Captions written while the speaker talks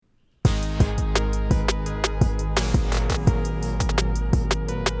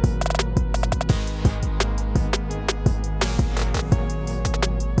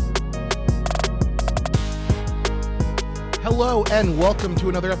Hello and welcome to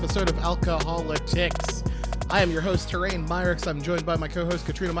another episode of Alcoholics. I am your host, Terrain Myers. I'm joined by my co-host,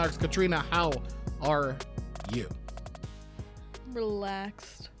 Katrina Myers. Katrina, how are you?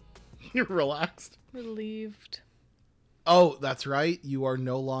 Relaxed. You're relaxed? Relieved. Oh, that's right. You are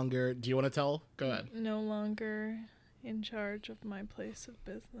no longer... Do you want to tell? Go ahead. No longer in charge of my place of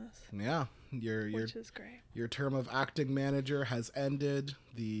business. Yeah. Which is great. Your term of acting manager has ended.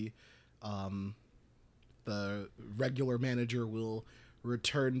 The regular manager will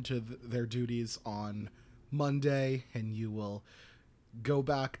return to their duties on Monday, and you will go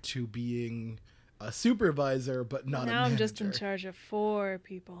back to being a supervisor, but not a manager. Now I'm just in charge of 4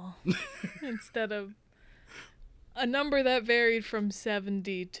 people instead of a number that varied from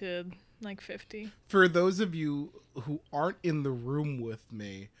 70 to like 50. For those of you who aren't in the room with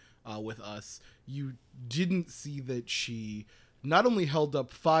me, with us, you didn't see that she not only held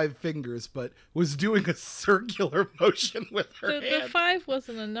up 5 fingers, but was doing a circular motion with her hand. The 5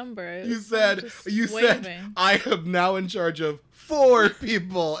 wasn't a number. You said, I am now in charge of 4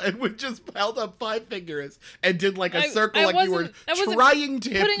 people, and we just held up 5 fingers and did like a circle, like you were trying to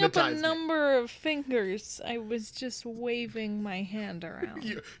hypnotize putting up a me. number of fingers. I was just waving my hand around.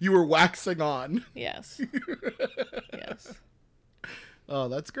 You were waxing on. Yes. Yes. Oh,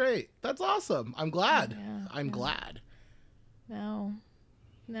 that's great. That's awesome. I'm glad. Yeah, I'm glad.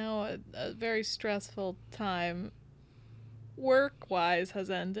 Now a very stressful time work-wise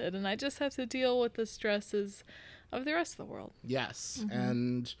has ended, and I just have to deal with the stresses of the rest of the world. Yes,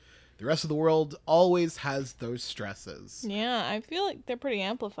 and the rest of the world always has those stresses. Yeah, I feel like they're pretty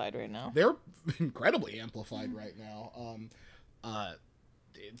amplified right now. They're incredibly amplified right now.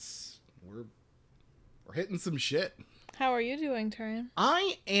 We're hitting some shit. How are you doing, Terrain?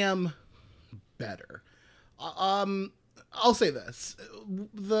 I am better. I'll say this.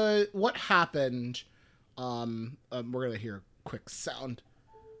 What happened, we're going to hear a quick sound.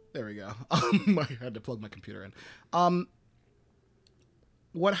 There we go. I had to plug my computer in.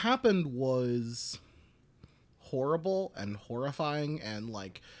 What happened was horrible and horrifying, and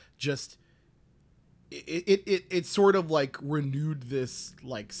like just it sort of like renewed this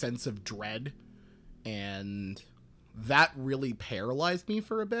like sense of dread, and that really paralyzed me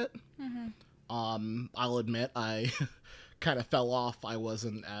for a bit. I'll admit I kind of fell off. I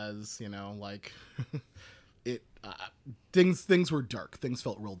wasn't as, like things were dark. Things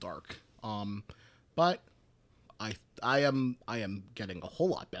felt real dark. But I am getting a whole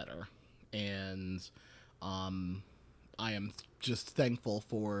lot better, and I am just thankful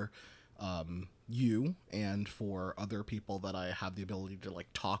for you and for other people that I have the ability to like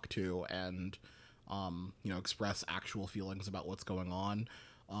talk to and express actual feelings about what's going on.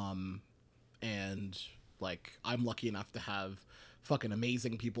 And like, I'm lucky enough to have fucking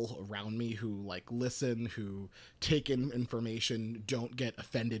amazing people around me who like listen, who take in information, don't get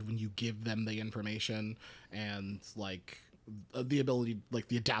offended when you give them the information, and like the ability, like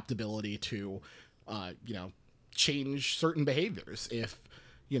the adaptability to, change certain behaviors. If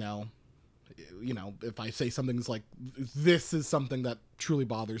if I say something's like, this is something that truly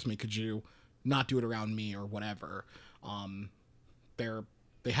bothers me, could you not do it around me or whatever?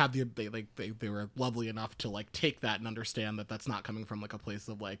 They were lovely enough to like take that and understand that that's not coming from like a place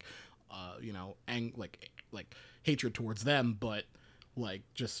of like, like hatred towards them, but like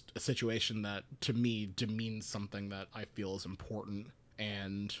just a situation that to me demeans something that I feel is important.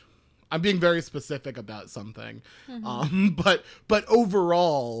 And I'm being very specific about something. But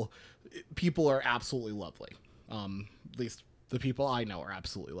overall, people are absolutely lovely. At least the people I know are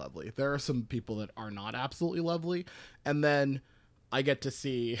absolutely lovely. There are some people that are not absolutely lovely. And then I get to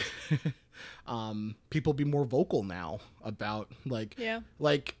see people be more vocal now about like,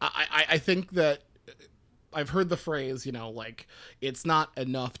 like I think that I've heard the phrase, like, it's not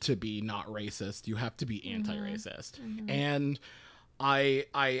enough to be not racist. You have to be anti-racist. And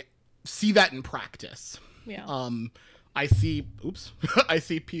I see that in practice. Yeah. I see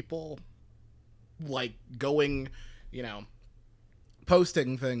people like going,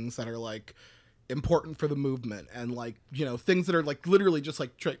 posting things that are like important for the movement, and like, things that are like literally just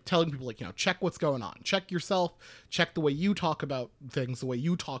like telling people like, check what's going on, check yourself, check the way you talk about things, the way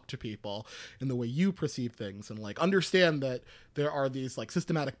you talk to people, and the way you perceive things, and like understand that there are these like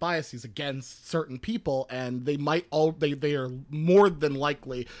systematic biases against certain people, and they are more than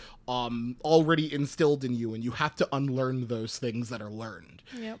likely already instilled in you, and you have to unlearn those things that are learned.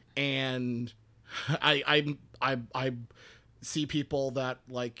 Yep. And I see people that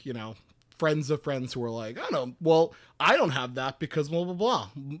like, friends of friends who are like, I don't have that because blah, blah, blah.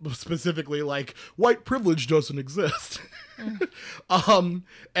 Specifically, like, white privilege doesn't exist. And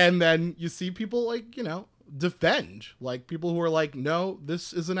then you see people like, defend, like people who are like, no,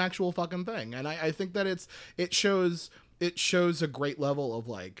 this is an actual fucking thing. And I think that it shows a great level of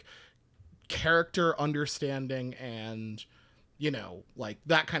like character understanding and, you know, like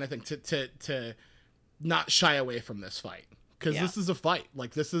that kind of thing to not shy away from this fight. Because this is a fight.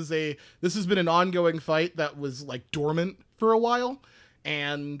 Like this has been an ongoing fight that was like dormant for a while,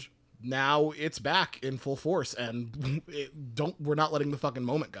 and now it's back in full force, and we're not letting the fucking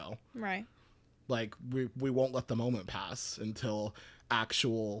moment go. Right. Like we won't let the moment pass until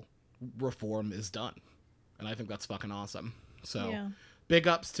actual reform is done. And I think that's fucking awesome. So big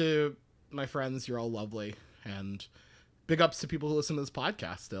ups to my friends. You're all lovely. And big ups to people who listen to this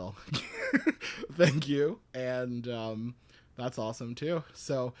podcast still. Thank you. And that's awesome too.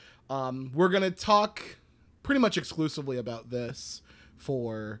 So we're going to talk pretty much exclusively about this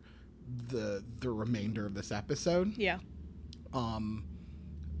for the remainder of this episode. Yeah.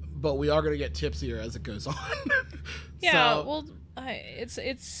 But we are going to get tipsier as it goes on. Yeah, so, well, it's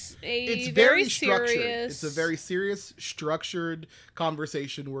very structured. serious. It's a very serious, structured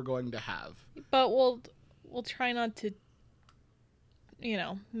conversation we're going to have. But we'll try not to,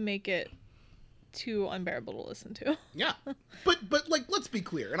 make it too unbearable to listen to. Yeah, but like, let's be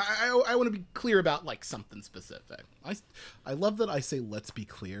clear, and I want to be clear about like something specific. I love that I say let's be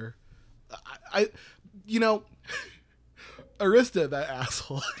clear. Arista, that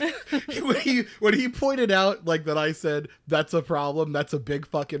asshole, when he pointed out like that, I said that's a problem. That's a big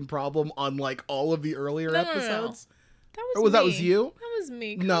fucking problem on like all of the earlier episodes. No. That was you. That was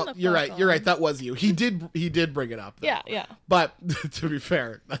me. No, you're right. You're right. That was you. He did bring it up. Though. Yeah. But to be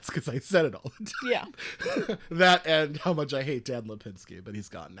fair, that's because I said it all the time. Yeah. That and how much I hate Dan Lipinski, but he's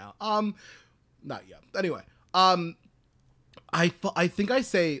gone now. Not yet. Anyway, I think I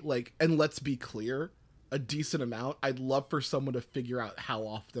say like, and let's be clear, a decent amount. I'd love for someone to figure out how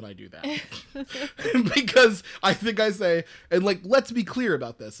often I do that. Because I think I say, and like, let's be clear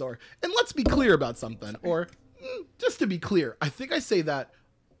about this, or, and let's be clear about something, or just to be clear, I think I say that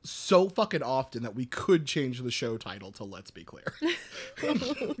so fucking often that we could change the show title to Let's Be Clear.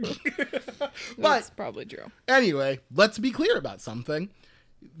 But that's probably true. Anyway, let's be clear about something.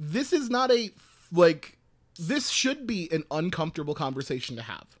 This is not this should be an uncomfortable conversation to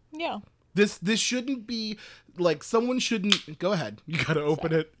have. Yeah. This shouldn't be like, someone shouldn't go ahead. You got to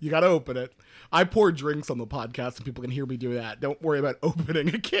open it. You got to open it. I pour drinks on the podcast and people can hear me do that. Don't worry about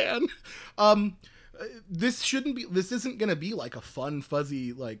opening a can. This isn't going to be like a fun,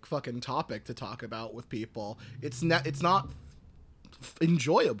 fuzzy, like fucking topic to talk about with people. It's not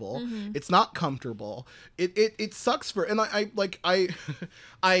enjoyable. Mm-hmm. It's not comfortable. It sucks for, and I'm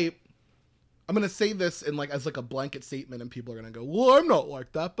going to say this in like as like a blanket statement, and people are going to go, well, I'm not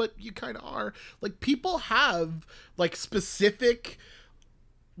like that, but you kind of are. Like, people have like specific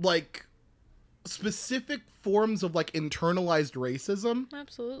forms of like internalized racism.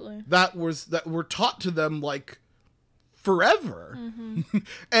 Absolutely. That were taught to them like forever. Mm-hmm.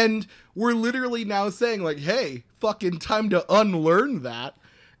 And we're literally now saying like, hey, fucking time to unlearn that.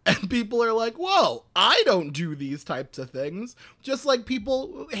 And people are like, whoa, I don't do these types of things. Just like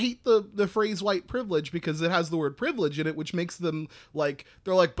people hate the phrase white privilege because it has the word privilege in it, which makes them like,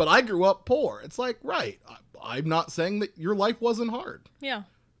 they're like, but I grew up poor. It's like, right. I'm not saying that your life wasn't hard. Yeah.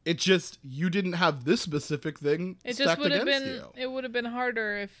 It's just, you didn't have this specific thing stacked against you. It would have been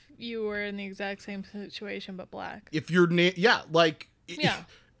harder if you were in the exact same situation, but black. If your name, yeah.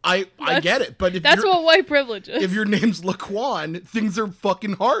 I get it, but if that's what white privilege is. If your name's Laquan, things are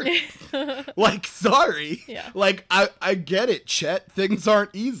fucking hard. Like, sorry. Yeah. Like, I get it, Chet. Things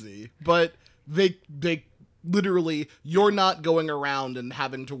aren't easy, but they literally, you're not going around and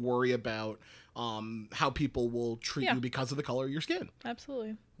having to worry about how people will treat you because of the color of your skin.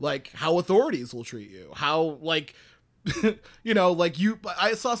 Absolutely. Like, how authorities will treat you. How, like, I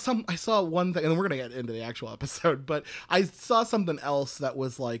saw one thing, and we're going to get into the actual episode, but I saw something else that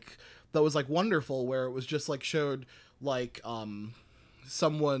was wonderful, where it was just like showed like,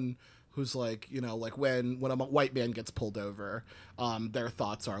 someone who's like, like when a white man gets pulled over, their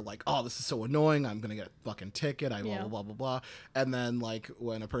thoughts are like, oh, this is so annoying. I'm going to get a fucking ticket. Blah, blah, blah, blah, blah. And then like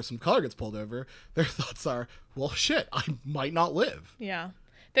when a person of color gets pulled over, their thoughts are, well, shit, I might not live. Yeah.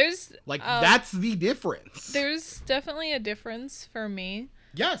 There's like, that's the difference. There's definitely a difference for me.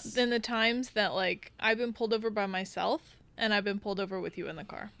 Yes. In the times that like I've been pulled over by myself and I've been pulled over with you in the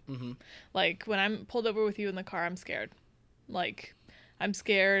car. Mm-hmm. Like when I'm pulled over with you in the car, I'm scared. Like I'm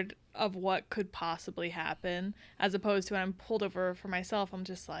scared of what could possibly happen, as opposed to when I'm pulled over for myself, I'm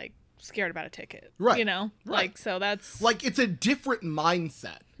just like, scared about a ticket. Right. You know? Right. Like, so that's... Like, it's a different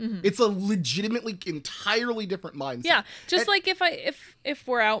mindset. It's a legitimately entirely different mindset. Yeah. Just like if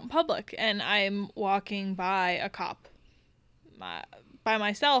we're out in public and I'm walking by a cop by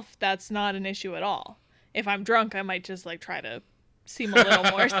myself, that's not an issue at all. If I'm drunk, I might just like try to seem a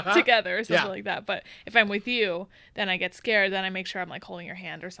little more together or something like that. But if I'm with you, then I get scared. Then I make sure I'm like holding your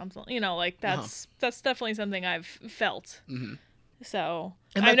hand or something. You know, like that's definitely something I've felt. So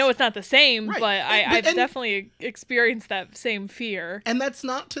I know it's not the same, Right. but I've definitely experienced that same fear. And that's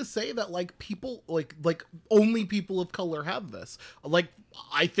not to say that like people like only people of color have this. Like,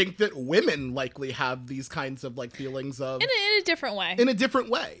 I think that women likely have these kinds of like feelings of In a different way. in a different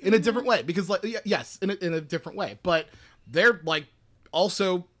way, because like yes, in a different way, but they're like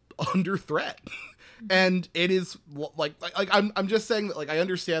also under threat. And it is like I'm just saying that like I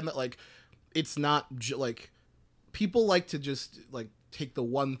understand that like it's not like people like to just like take the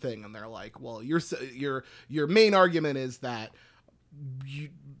one thing and they're like, well, your main argument is that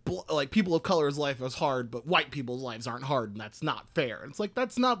like people of color's life is hard, but white people's lives aren't hard, and that's not fair. And it's like,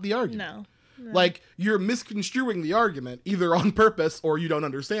 that's not the argument. No. Like, you're misconstruing the argument either on purpose or you don't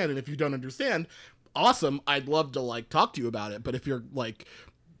understand. And if you don't understand, awesome, I'd love to like talk to you about it. But if you're like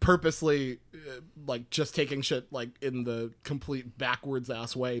purposely like just taking shit like in the complete backwards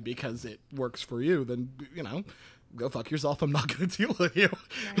ass way because it works for you, then you know, go fuck yourself. I'm not gonna deal with you.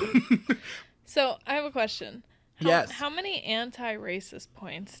 Right. So I have a question. Yes. How many anti-racist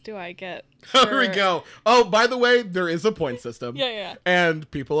points do I get? There we go. Oh, by the way, there is a point system. Yeah. And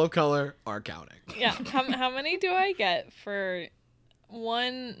people of color are counting. Yeah. How many do I get for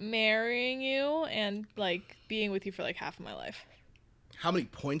one, marrying you and like being with you for like half of my life? How many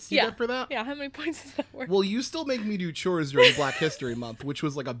points do you get for that? Yeah, how many points is that worth? Well, you still make me do chores during Black History Month, which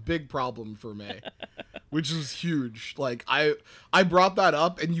was like a big problem for me, which was huge. Like I brought that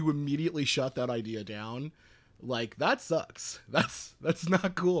up and you immediately shut that idea down. Like, that sucks. That's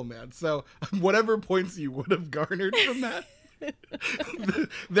not cool, man. So whatever points you would have garnered from that,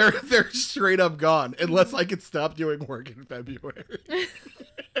 they're straight up gone unless I could stop doing work in February.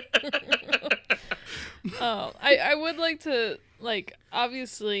 Oh, I would like to, like,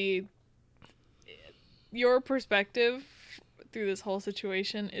 obviously your perspective through this whole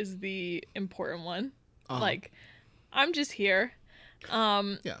situation is the important one. Like, I'm just here.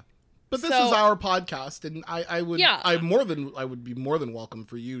 Yeah. But this is our podcast, and I would be more than welcome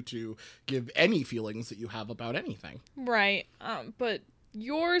for you to give any feelings that you have about anything. Right. But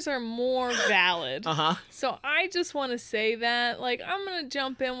yours are more valid. So I just want to say that, like, I'm going to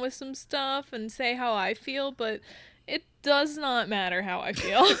jump in with some stuff and say how I feel, but it does not matter how I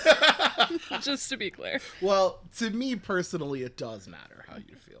feel. Just to be clear. Well, to me personally, it does matter how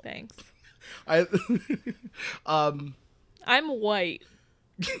you feel. Thanks. I'm white.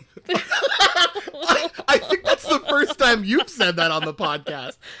 I think that's the first time you've said that on the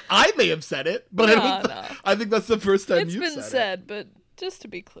podcast. I may have said it, but I think that's the first time you've said it. It's been said, but just to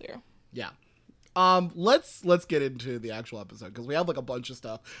be clear. Yeah. Let's get into the actual episode because we have like a bunch of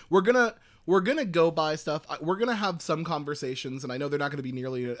stuff. We're gonna go by stuff. We're gonna have some conversations, and I know they're not gonna be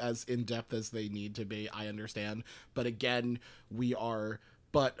nearly as in depth as they need to be. I understand, but again, we are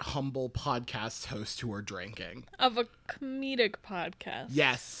but humble podcast hosts who are drinking. Of a comedic podcast.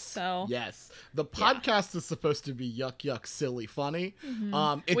 Yes. So. Yes. The podcast is supposed to be yuck, silly, funny.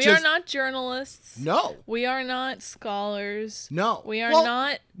 Mm-hmm. We are not journalists. No. We are not scholars. No. We are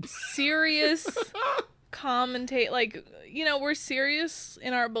not serious commentate. Like, you know, we're serious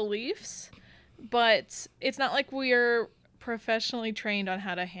in our beliefs, but it's not like we're professionally trained on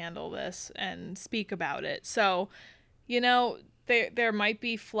how to handle this and speak about it. So, you know, there might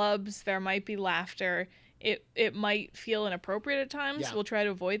be flubs, there might be laughter. It might feel inappropriate at times. Yeah. We'll try to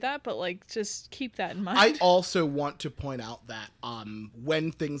avoid that, but like just keep that in mind. I also want to point out that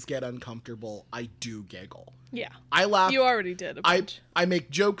when things get uncomfortable, I do giggle. Yeah. I laugh. You already did a bunch. I make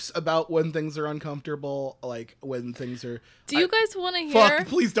jokes about when things are uncomfortable, like when things are... Do you guys want to hear... Fuck,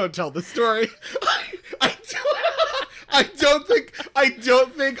 please don't tell the story. I don't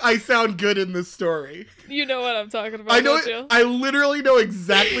think I sound good in this story. You know what I'm talking about, don't you? I literally know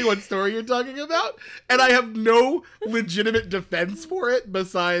exactly what story you're talking about, and I have no legitimate defense for it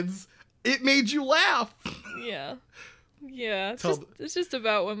besides it made you laugh. Yeah. Yeah, it's just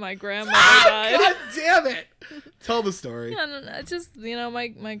about when my grandmother died. God damn it! Tell the story. Yeah, no, just, you know,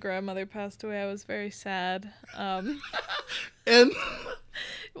 my grandmother passed away. I was very sad. And...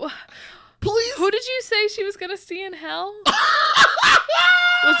 Please. Who did you say she was going to see in hell?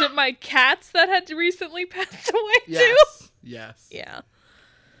 Was it my cats that had recently passed away too? Yes. Yeah.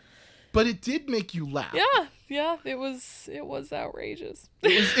 But it did make you laugh. Yeah. Yeah, it was outrageous.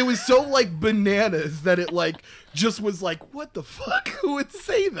 It was so like bananas that it like just was like, what the fuck? Who would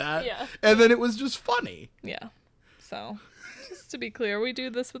say that? Yeah. And then it was just funny. Yeah. So, just to be clear, we do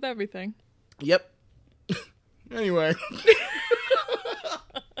this with everything. Yep. Anyway.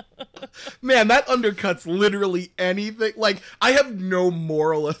 Man, that undercuts literally anything. Like, I have no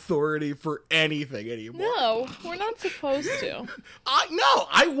moral authority for anything anymore. No, we're not supposed to.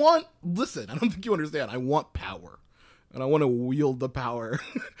 Listen, I don't think you understand. I want power. And I want to wield the power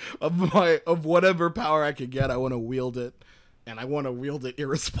of whatever power I can get. I want to wield it. And I want to wield it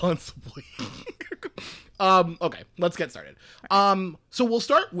irresponsibly. Okay, let's get started. So we'll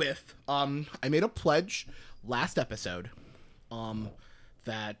start with, I made a pledge last episode,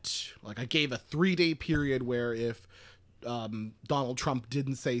 that like I gave a 3-day period where if Donald Trump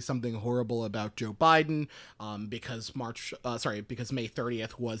didn't say something horrible about Joe Biden, because May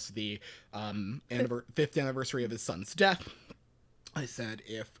 30th was the 5th anniversary of his son's death. I said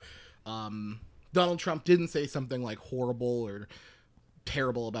if Donald Trump didn't say something like horrible or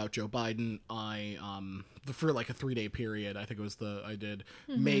terrible about Joe Biden, I for like a 3-day period, I think it was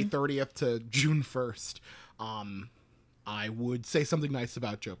May 30th to June 1st, I would say something nice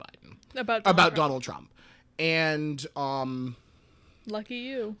about Joe Biden. About Donald Trump. And lucky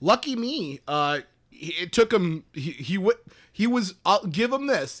you. Lucky me. It took him he was, I'll give him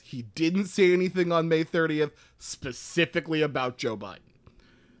this. He didn't say anything on May 30th specifically about Joe Biden.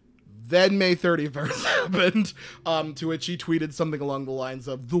 Then May 31st happened, to which he tweeted something along the lines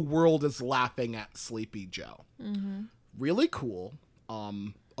of, "The world is laughing at Sleepy Joe." Mm-hmm. Really cool.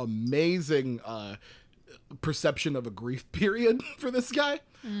 Amazing perception of a grief period for this guy.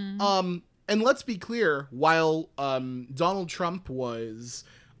 Mm. And let's be clear, while Donald Trump was,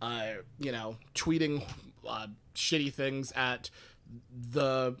 tweeting shitty things at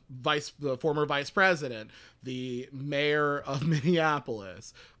the former vice president, the mayor of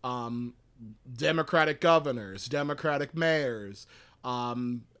Minneapolis, Democratic governors, Democratic mayors,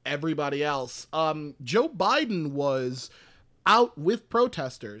 everybody else, Joe Biden was out with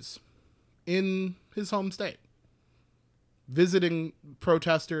protesters in his home state, visiting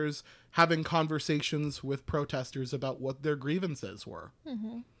protesters, having conversations with protesters about what their grievances were.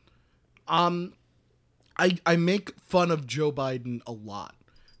 Mm-hmm. I make fun of Joe Biden a lot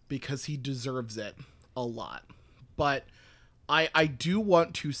because he deserves it a lot. But I do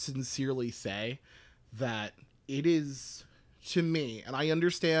want to sincerely say that it is, to me, and I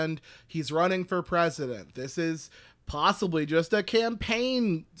understand he's running for president. This is possibly just a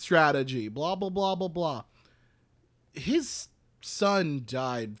campaign strategy, blah, blah, blah, blah, blah. His son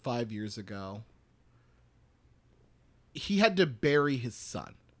died 5 years ago. He had to bury his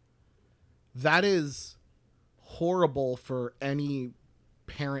son. That is horrible for any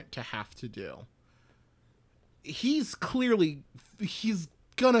parent to have to do. He's gonna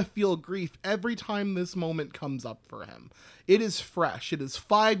feel grief every time this moment comes up for him. It is fresh. It is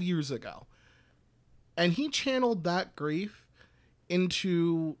 5 years ago. And he channeled that grief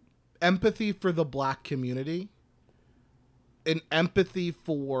into empathy for the Black community and empathy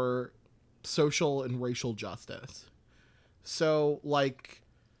for social and racial justice. So, like,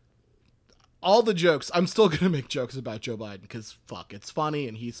 all the jokes, I'm still going to make jokes about Joe Biden because, fuck, it's funny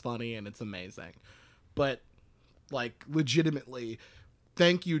and he's funny and it's amazing. But, like, legitimately,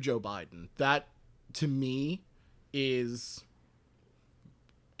 thank you, Joe Biden. That, to me, is...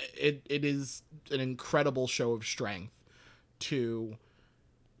 It is an incredible show of strength to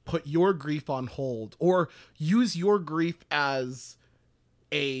put your grief on hold or use your grief as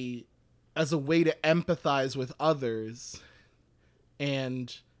a way to empathize with others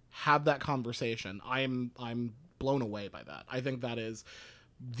and have that conversation. I'm blown away by that. I think that is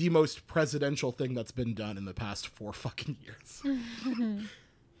the most presidential thing that's been done in the past 4 fucking years.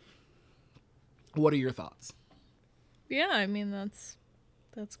 What are your thoughts? Yeah, I mean, that's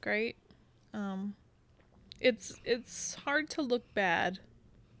great. It's hard to look bad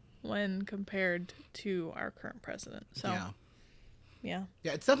when compared to our current president. So yeah,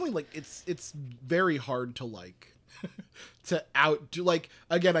 it's definitely like it's very hard to like to outdo. Like,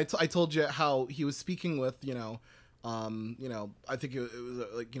 again, I told you how he was speaking with I think it was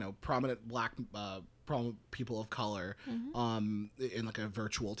like prominent Black prominent people of color, mm-hmm. In like a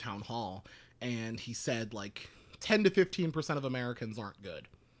virtual town hall, and he said like 10 to 15% of Americans aren't good.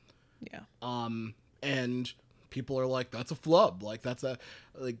 Yeah. And people are like, that's a flub. Like, that's a,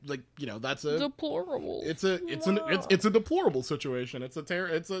 that's a deplorable. It's a deplorable situation. It's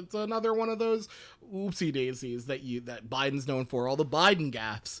another one of those oopsie daisies that Biden's known for, all the Biden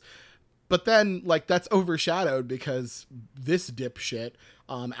gaffes. But then, like, that's overshadowed because this dipshit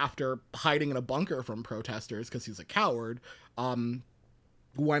after hiding in a bunker from protesters because he's a coward,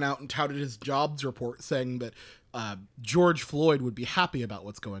 went out and touted his jobs report saying that George Floyd would be happy about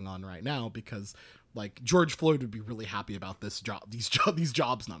what's going on right now because, like, George Floyd would be really happy about these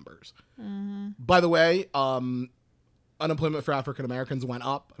jobs numbers. By the way, unemployment for African Americans went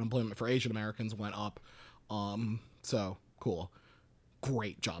up. Unemployment for Asian Americans went up. So cool.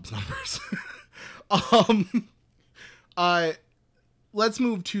 Great jobs numbers. Let's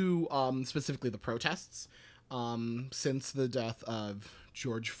move to specifically the protests. Since the death of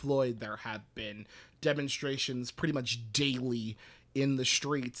George Floyd, there have been demonstrations pretty much daily in the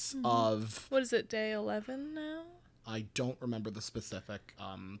streets of... What is it, day 11 now? I don't remember the specific.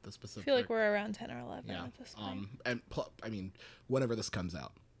 I feel like we're around 10 or 11 at this point. I mean, whenever this comes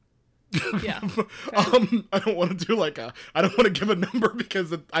out. Yeah. I don't want to do I don't want to give a number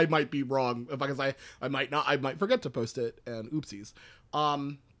because I might be wrong, because I might forget to post it, and oopsies.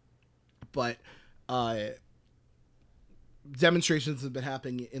 But demonstrations have been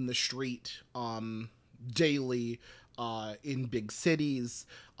happening in the street daily in big cities.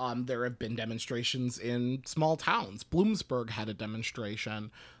 There have been demonstrations in small towns. Bloomsburg had a demonstration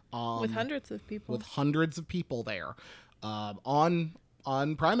with hundreds of people. There on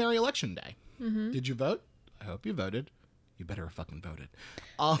primary election day. Did you vote? I hope you voted. You better have fucking voted.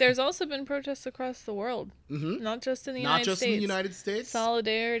 There's also been protests across the world, not just in the United States. Not just in the United States.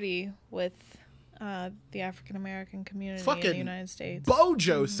 Solidarity with the African American community in the United States.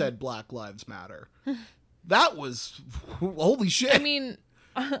 Bojo said Black Lives Matter. That was holy shit. I mean,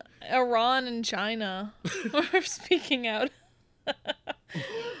 Iran and China are speaking out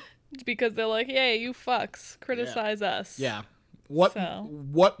because they're like, "Yeah, you fucks criticize us." Yeah.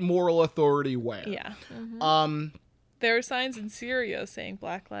 What moral authority where? Yeah. There are signs in Syria saying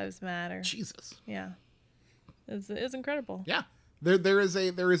Black Lives Matter. Jesus. Yeah. It's incredible. Yeah. There is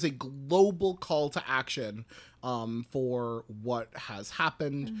a global call to action for what has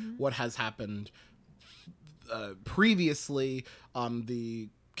happened, what has happened previously, the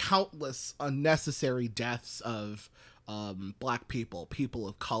countless unnecessary deaths of Black people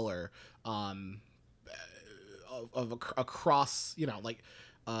of color, across,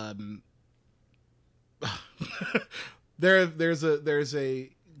 there's a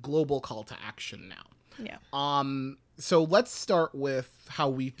global call to action now. Yeah. So let's start with how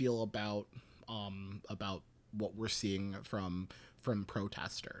we feel about what we're seeing from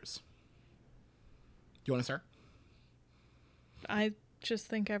protesters. Do you want to start? I just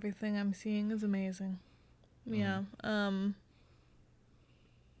think everything I'm seeing is amazing. Yeah.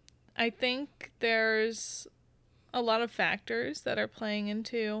 I think there's a lot of factors that are playing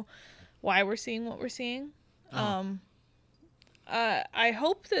into why we're seeing what we're seeing. I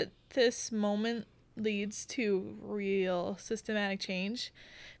hope that this moment leads to real systematic change,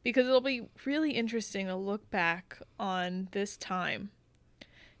 because it'll be really interesting to look back on this time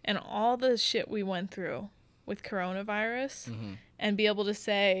and all the shit we went through with coronavirus and be able to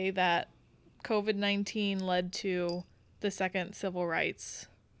say that COVID-19 led to the second civil rights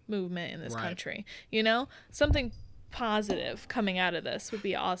movement in this country. Something positive coming out of this would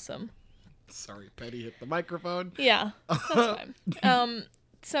be awesome. Sorry, Penny hit the microphone. Yeah, that's fine.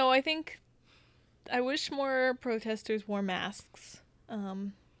 So I think I wish more protesters wore masks.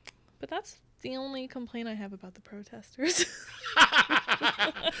 But that's the only complaint I have about the protesters.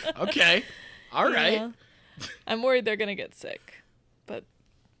 Okay. All right. Yeah. I'm worried they're going to get sick. But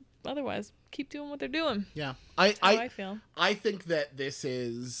otherwise, keep doing what they're doing. Yeah. That's how I feel. I think that this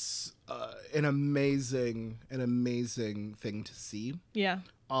is an amazing thing to see. Yeah.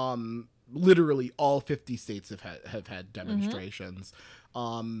 Literally all 50 states have had demonstrations.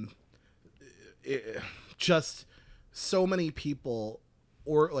 Just so many people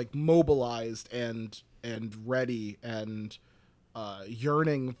mobilized and ready and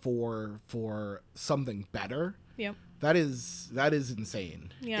yearning for something better. Yep. That is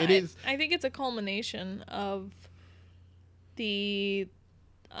insane. Yeah, it is. I think it's a culmination of the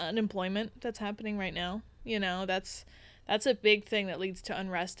unemployment that's happening right now. That's a big thing that leads to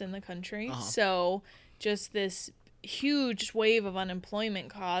unrest in the country. So just this huge wave of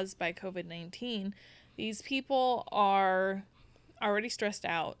unemployment caused by COVID-19, these people are already stressed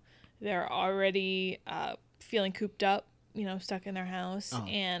out. They're already feeling cooped up, stuck in their house.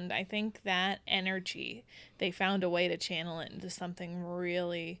 And I think that energy, they found a way to channel it into something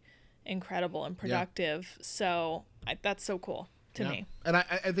really incredible and productive. Yeah. So that's so cool to me. And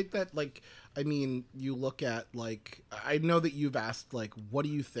I think that, you look at, I know that you've asked, what do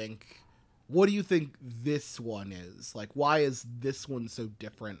you think this one is? Why is this one so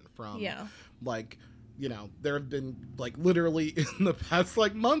different from, you know, there have been, like, literally in the past,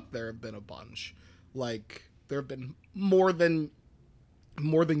 like, month, there have been a bunch. Like, there have been more than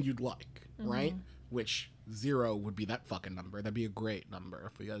you'd like, right? Which 0 would be that fucking number. That'd be a great number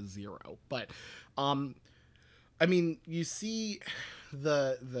if we got 0. But, I mean, you see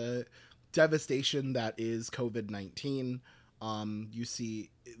the devastation that is COVID-19. You see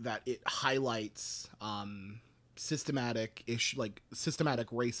that it highlights systematic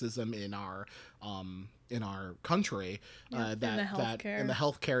racism in our country, in the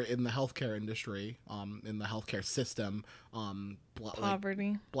healthcare industry, in the healthcare system.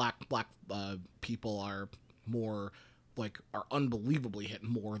 Poverty. Black people are more, like, are unbelievably hit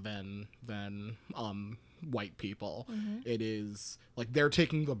more than white people. It is like they're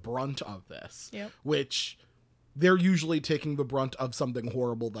taking the brunt of this, which they're usually taking the brunt of something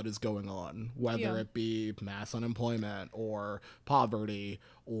horrible that is going on, whether it be mass unemployment or poverty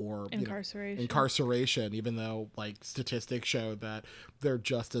or incarceration, even though, like, statistics show that they're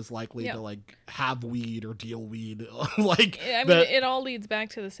just as likely to, like, have weed or deal weed. Like, I mean, it all leads back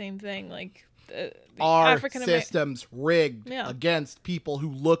to the same thing. Like, our system's rigged against people who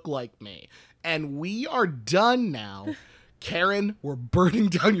look like me. And we are done now. Karen, we're burning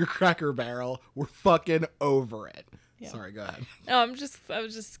down your Cracker Barrel. We're fucking over it. Yeah. Sorry, go ahead. No, I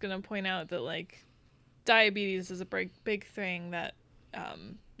was just gonna point out that, like, diabetes is a big thing that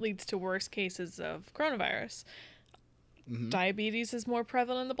leads to worse cases of coronavirus. Diabetes is more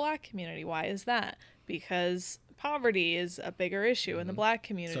prevalent in the Black community. Why is that? Because poverty is a bigger issue in the Black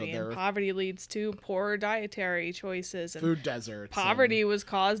community, and poverty leads to poorer dietary choices and food deserts. Poverty was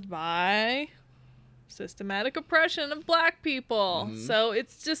caused by systematic oppression of Black people. So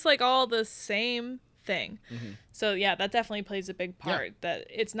it's just, like, all the same thing. So yeah, that definitely plays a big part. That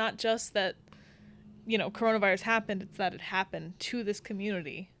it's not just that, you know, coronavirus happened, it's that it happened to this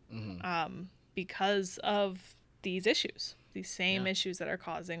community because of these issues, these same issues that are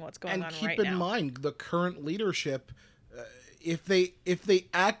causing what's going on right now. And keep in mind, the current leadership, if they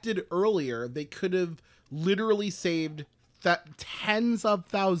acted earlier, they could have literally saved tens of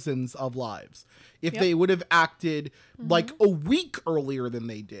thousands of lives if they would have acted like a week earlier than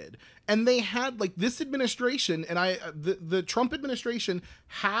they did. And they had, like, this administration, and the Trump administration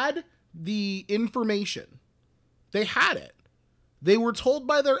had the information. They had it. They were told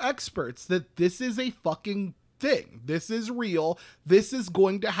by their experts that this is a fucking thing. This is real. This is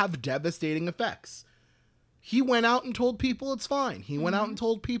going to have devastating effects. He went out and told people it's fine. He went out and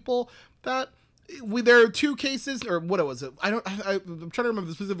told people that there are 2 cases, or what was it? I'm trying to remember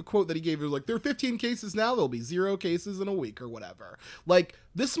the specific quote that he gave. It was like, there are 15 cases now. There'll be 0 cases in a week or whatever. Like,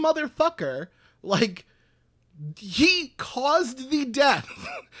 this motherfucker, like, he caused the death.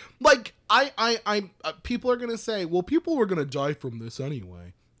 Like, people are going to say, well, people were going to die from this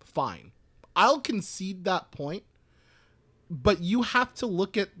anyway. Fine. I'll concede that point. But you have to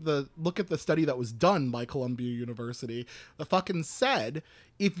look at the study that was done by Columbia University that fucking said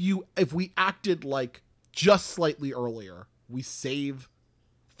if we acted, like, just slightly earlier, we save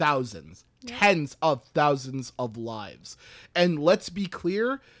thousands, tens of thousands of lives. And let's be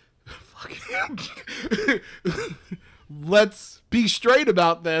clear, let's be straight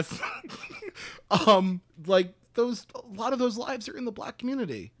about this. Like, a lot of those lives are in the Black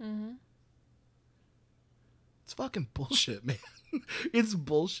community. It's fucking bullshit, man. It's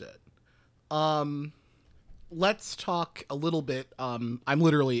bullshit. Let's talk a little bit. I'm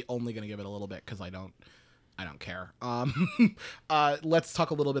literally only going to give it a little bit because I don't care. Let's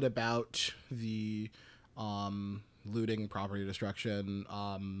talk a little bit about the looting, property destruction,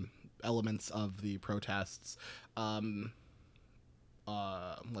 elements of the protests. Let's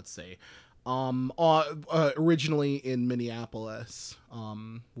see. Originally in Minneapolis,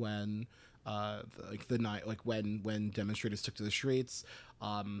 when the night, like, when demonstrators took to the streets,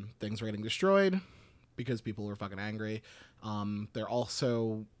 things were getting destroyed because people were fucking angry. There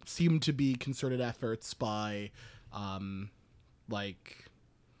also seemed to be concerted efforts by, like,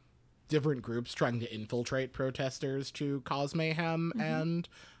 different groups trying to infiltrate protesters to cause mayhem. And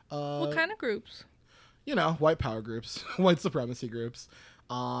what kind of groups? You know, white power groups, white supremacy groups,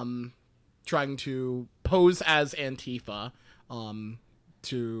 trying to pose as Antifa,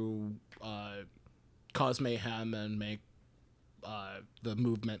 to cause mayhem and make the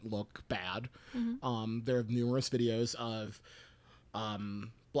movement look bad. There are numerous videos of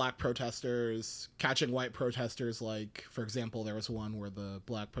Black protesters catching white protesters. Like, for example, there was one where the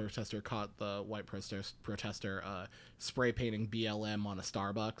Black protester caught the white protester spray painting BLM on a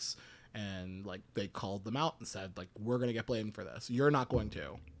Starbucks, and, like, they called them out and said, like, we're gonna get blamed for this. You're not going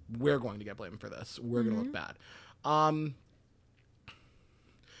to. We're going to get blamed for this. We're gonna look bad.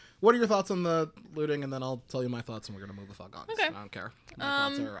 What are your thoughts on the looting? And then I'll tell you my thoughts, and we're gonna move the fuck on. Okay. I don't care. My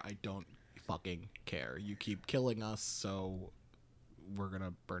thoughts are I don't fucking care. You keep killing us, so we're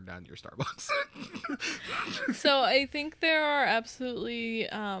gonna burn down your Starbucks. So I think there are absolutely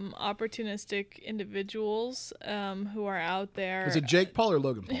opportunistic individuals who are out there. Is it Jake Paul or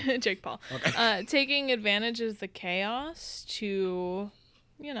Logan Paul? Jake Paul. Okay. Taking advantage of the chaos to,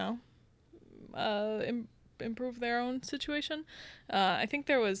 improve their own situation. I think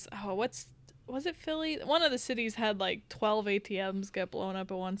there was, was it Philly? One of the cities had like 12 ATMs get blown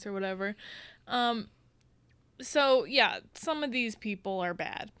up at once or whatever. So yeah, some of these people are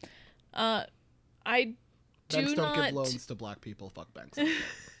bad. I do Banks don't not give loans to black people. Fuck banks.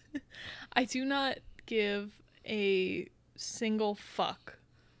 I do not give a single fuck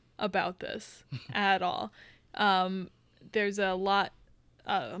about this at all. There's a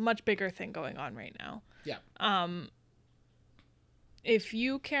much bigger thing going on right now. Yeah. If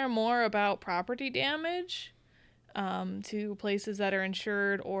you care more about property damage to places that are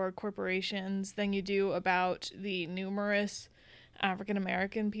insured or corporations than you do about the numerous African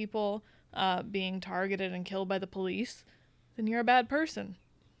American people being targeted and killed by the police, then you're a bad person.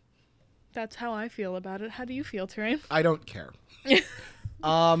 That's how I feel about it. How do you feel, Terrain? I don't care.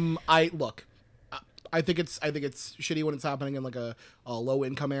 I think it's shitty when it's happening in like a low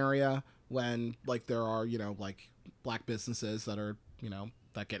income area, when like there are, like black businesses that are,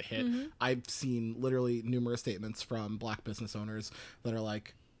 that get hit. Mm-hmm. I've seen literally numerous statements from black business owners that are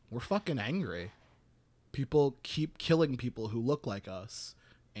like, we're fucking angry. People keep killing people who look like us,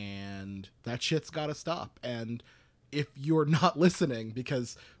 and that shit's gotta stop. And if you're not listening,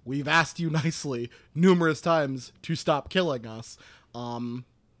 because we've asked you nicely numerous times to stop killing us, the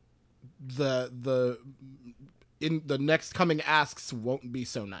next coming asks won't be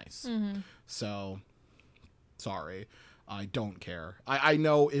so nice. Mm-hmm. So sorry, I don't care. I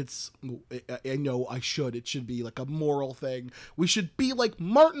know it should be like a moral thing. We should be like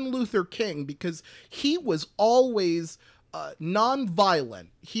Martin Luther King, because he was always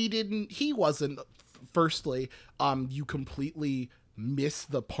non-violent. He wasn't, firstly, you completely miss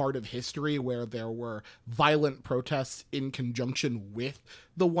the part of history where there were violent protests in conjunction with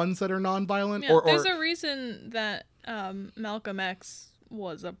the ones that are non-violent. Yeah, there's a reason that Malcolm X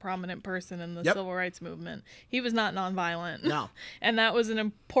was a prominent person in the civil rights movement. He was not nonviolent. No. And that was an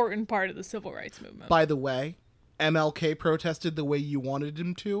important part of the civil rights movement. By the way, MLK protested the way you wanted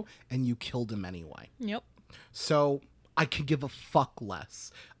him to, and you killed him anyway. Yep. So I could give a fuck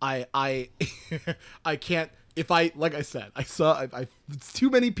less. I can't. If like I said, it's too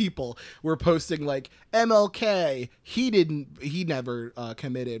many people were posting like MLK, he never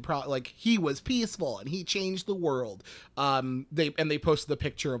committed, he was peaceful and he changed the world. They posted the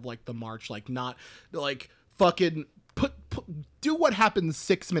picture of like the march, like not like fucking do what happens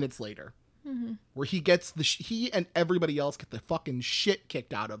 6 minutes later. Mm-hmm. Where he and everybody else get the fucking shit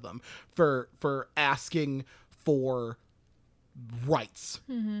kicked out of them for asking for rights.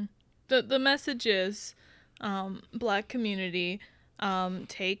 Mm-hmm. The message is, black community,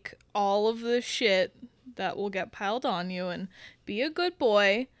 take all of the shit that will get piled on you and be a good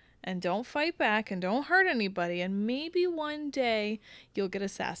boy and don't fight back and don't hurt anybody, and maybe one day you'll get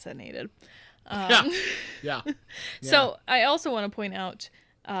assassinated. Yeah. So I also want to point out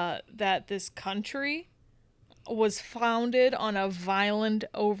that this country was founded on a violent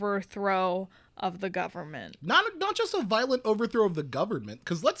overthrow of the government. Not just a violent overthrow of the government,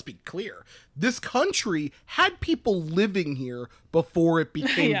 because let's be clear, this country had people living here before it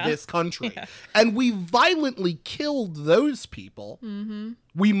became this country. Yeah. And we violently killed those people. Mm-hmm.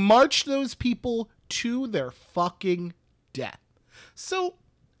 We marched those people to their fucking death. So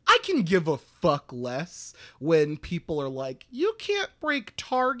I can give a fuck less when people are like, you can't break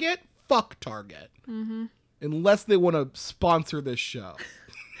Target. Fuck Target. Mm-hmm. Unless they want to sponsor this show.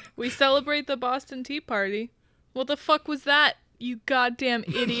 We celebrate the Boston Tea Party. What the fuck was that, you goddamn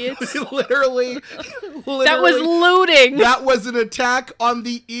idiots? Literally. That was looting. That was an attack on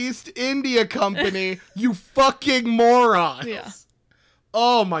the East India Company, you fucking morons. Yeah.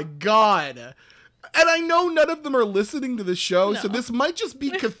 Oh my god. And I know none of them are listening to the show, so this might just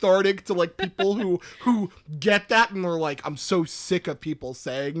be cathartic to like people who get that and are like, I'm so sick of people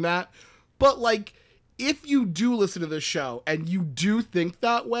saying that. But like, if you do listen to this show and you do think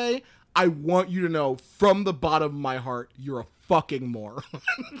that way, I want you to know from the bottom of my heart, you're a fucking moron.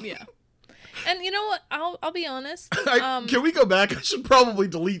 Yeah. And you know what? I'll be honest. Can we go back? I should probably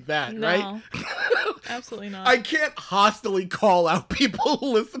delete that, right? Absolutely not. I can't hostilely call out people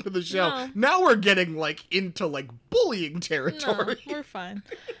who listen to the show. No. Now we're getting like into like bullying territory. No, we're fine.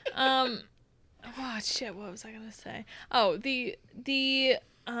 Oh shit, what was I gonna say? Oh, the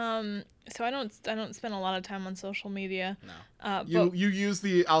So I don't spend a lot of time on social media. No. But You use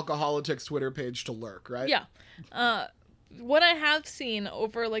the Alcoholics Twitter page to lurk, right? yeah. What I have seen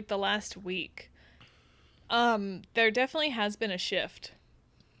over like the last week, there definitely has been a shift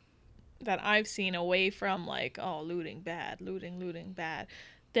that I've seen away from like, oh, looting bad,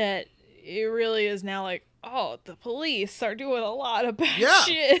 that it really is now like, oh, the police are doing a lot of bad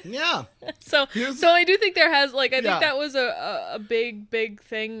shit. Yeah. So I do think there has like, I think Yeah. that was a big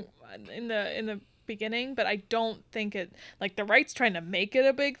thing in the beginning, but I don't think it, like, the right's trying to make it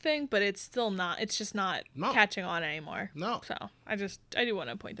a big thing, but it's still not, it's just not catching on anymore. No. So I do want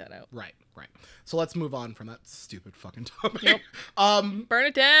to point that out. Right. So let's move on from that stupid fucking topic. Yep. Burn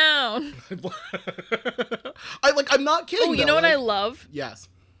it down. I'm not kidding. Oh, you know what I love? Yes.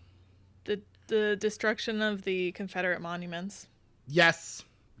 The destruction of the Confederate monuments. Yes.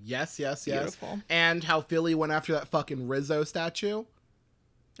 Beautiful. And how Philly went after that fucking Rizzo statue.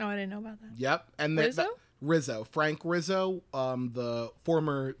 Oh, I didn't know about that. Yep. And Rizzo, Frank Rizzo, the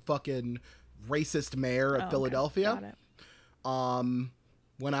former fucking racist mayor of Philadelphia. Okay. Got it.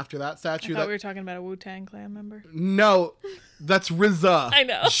 Went after that statue. I thought we were talking about a Wu-Tang Clan member. No, that's Rizzo. I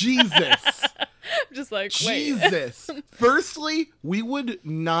know. Jesus. I'm just like, wait. Jesus. Firstly, we would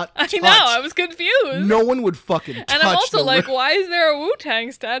not touch. I know, I was confused. No one would fucking touch. And I'm also like, why is there a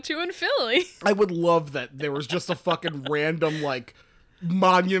Wu-Tang statue in Philly? I would love that there was just a fucking random, like,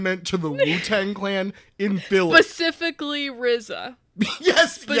 monument to the Wu-Tang Clan in Philly. Specifically RZA.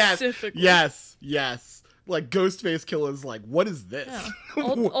 Specifically. Yes. Like, Ghostface Killer's like, what is this? Yeah.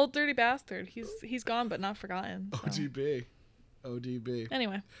 Old dirty bastard. He's gone but not forgotten. So. ODB.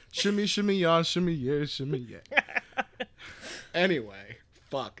 Anyway. Shimmy, shimmy, y'all, shimmy, yeah, shimmy, yeah. Anyway.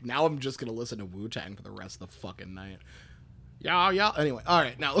 Fuck. Now I'm just gonna listen to Wu-Tang for the rest of the fucking night. Yeah. Anyway.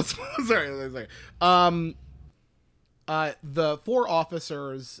 Alright, now let's... Sorry. The 4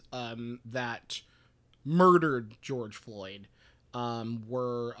 officers that murdered George Floyd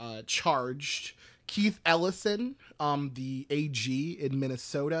were charged. Keith Ellison, the AG in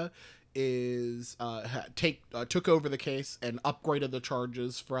Minnesota, took over the case and upgraded the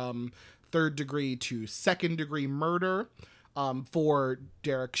charges from 3rd degree to 2nd degree murder for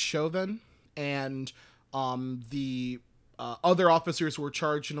Derek Chauvin, and the other officers were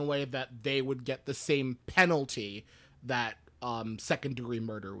charged in a way that they would get the same penalty that 2nd degree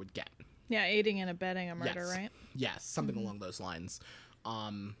murder would get. Yeah, aiding and abetting a murder, yes. Right? Yes, something along those lines.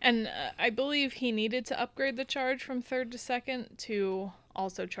 And I believe he needed to upgrade the charge from 3rd to 2nd to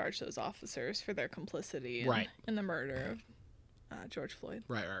also charge those officers for their complicity in the murder of George Floyd.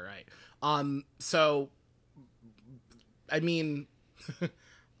 Right. So, I mean,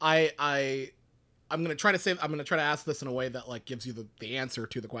 I'm gonna try to ask this in a way that like gives you the answer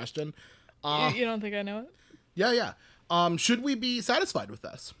to the question. You don't think I know it? Yeah. Should we be satisfied with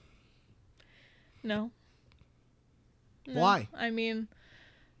this? No. Why? I mean,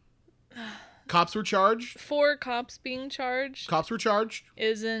 cops were charged. 4 cops being charged. Cops were charged.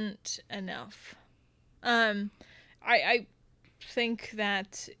 Isn't enough. I think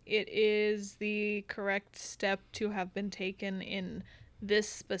that it is the correct step to have been taken in this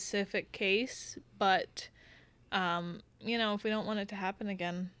specific case, but if we don't want it to happen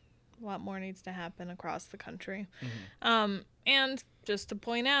again, a lot more needs to happen across the country. Mm-hmm. And just to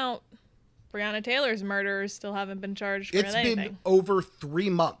point out, Breonna Taylor's murderers still haven't been charged for anything. It's been over 3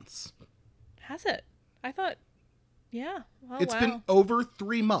 months. Has it? I thought, yeah. Oh, it's been over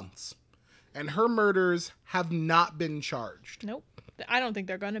 3 months, and her murders have not been charged. Nope. I don't think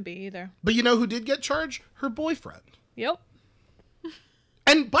they're going to be either. But you know who did get charged? Her boyfriend. Yep.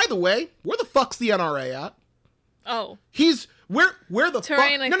 And by the way, where the fuck's the NRA at? Oh. He's... Where the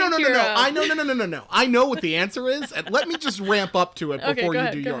fuck? No. No. I know what the answer is, and let me just ramp up to it before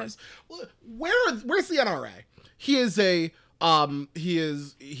you do yours. Where's the NRA? He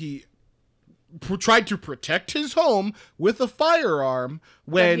tried to protect his home with a firearm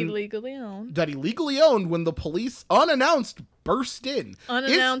that he legally owned when the police unannounced burst in.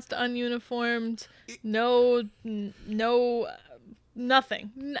 Unannounced, ununiformed, no,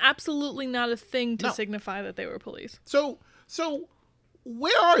 nothing. Absolutely not a thing to signify that they were police. So,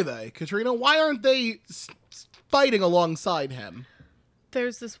 where are they, Katrina? Why aren't they fighting alongside him?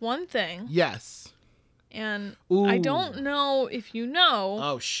 There's this one thing. Yes. And Ooh. I don't know if you know.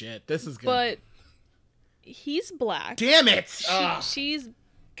 Oh, shit. This is good. But he's black. Damn it! She's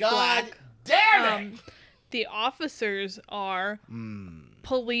God black. damn it! The officers are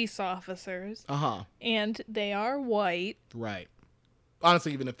police officers. Uh-huh. And they are white. Right.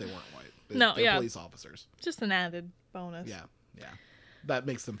 Honestly, even if they weren't white. They're police officers. Just an added bonus. Yeah. That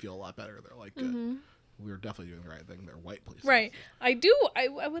makes them feel a lot better. They're like, good. we were definitely doing the right thing. They're white police Right. officers.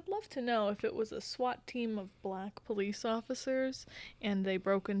 I would love to know if it was a SWAT team of black police officers and they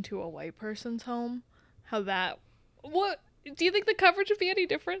broke into a white person's home. What do you think the coverage would be any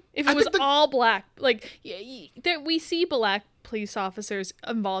different if it was all black? Like, we see black police officers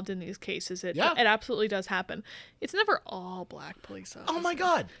involved in these cases. It absolutely does happen. It's never all black police officers. Oh my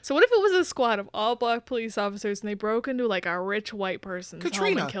God. So what if it was a squad of all black police officers and they broke into like a rich white person's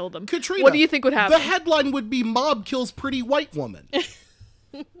home and killed them? Katrina, what do you think would happen? The headline would be "Mob kills pretty white woman."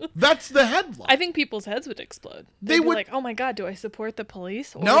 That's the headline. I think people's heads would explode. They'd be like, "Oh my God, do I support the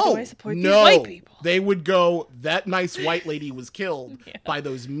police or do I support these white people?" They would go, "That nice white lady was killed by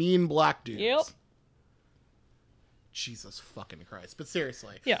those mean black dudes." Yep. Jesus fucking Christ. But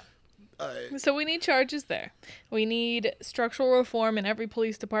seriously. Yeah. So we need charges there. We need structural reform in every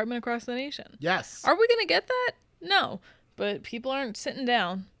police department across the nation. Yes. Are we going to get that? No. But people aren't sitting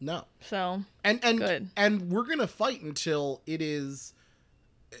down. No. So, good. And we're going to fight until it is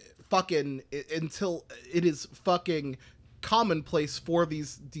fucking commonplace for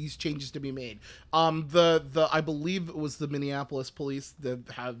these changes to be made. I believe it was the Minneapolis police that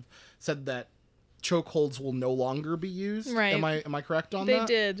have said that chokeholds will no longer be used. Right. Am I correct on that?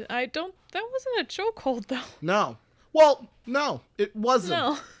 They did. That wasn't a chokehold though. No. Well, no, it wasn't.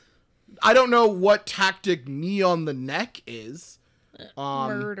 No. I don't know what tactic knee on the neck is.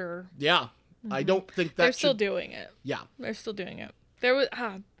 Murder. Yeah. Mm-hmm. I don't think that they're still doing it. Yeah. They're still doing it. There was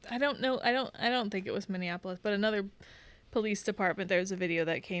I don't know. I don't think it was Minneapolis, but another police department, there's a video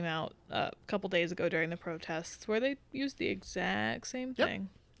that came out a couple days ago during the protests where they used the exact same thing.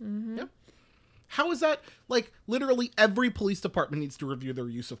 Mm-hmm. Yep. How is that? Like, literally every police department needs to review their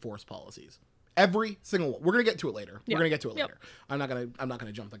use of force policies. Every single one. We're gonna get to it later. We're gonna get to it later. I'm not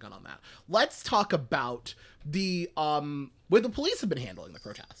gonna jump the gun on that. Let's talk about the way the police have been handling the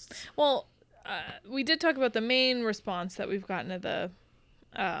protests. Well, we did talk about the main response that we've gotten to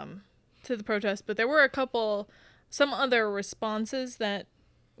the protest, but there were some other responses that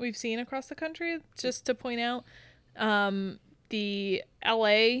we've seen across the country. Just to point out, the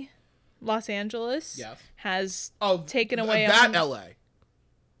Los Angeles has taken away that LA.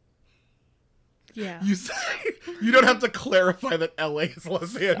 Yeah. You don't have to clarify that LA is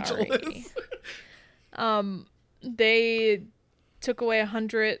Los Angeles. They took away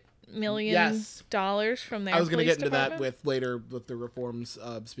 $100 million from their. I was going to get into department. that later with the reforms.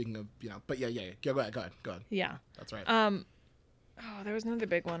 Speaking of, but yeah. Go ahead. Yeah, that's right. There was another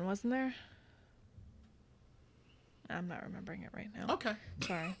big one, wasn't there? I'm not remembering it right now. Okay.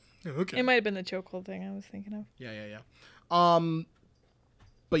 Sorry. Okay. It might have been the chokehold thing I was thinking of. Yeah.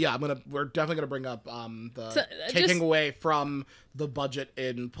 But yeah, we're definitely gonna bring up taking away from the budget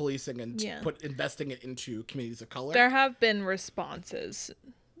in policing and investing it into communities of color. There have been responses,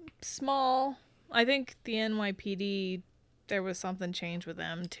 small. I think the NYPD, there was something changed with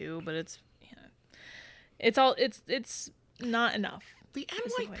them too, but it's not enough. The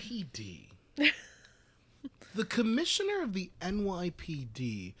NYPD, the commissioner of the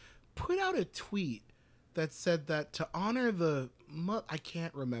NYPD put out a tweet that said that to honor I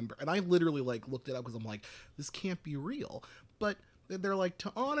can't remember. And I literally looked it up because I'm like, this can't be real. But they're like,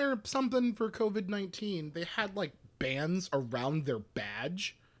 to honor something for COVID-19, they had bands around their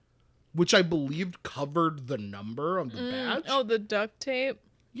badge, which I believed covered the number on the badge. Oh, the duct tape?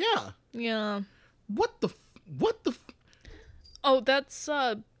 Yeah. Yeah. What the Oh, that's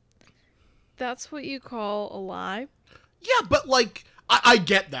what you call a lie? Yeah, but I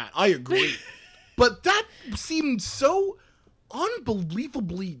get that. I agree. But that seemed so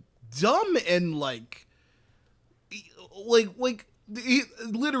unbelievably dumb and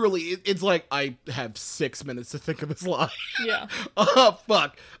literally it's like, I have 6 minutes to think of this lie. Yeah. Oh,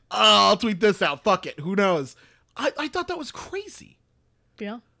 fuck. I'll tweet this out. Fuck it. Who knows? I thought that was crazy.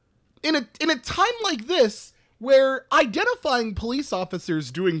 Yeah. In a time like this, where identifying police officers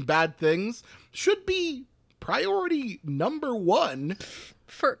doing bad things should be priority number one.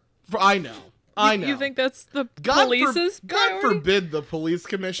 I know. You think that's the police's priority? God forbid the police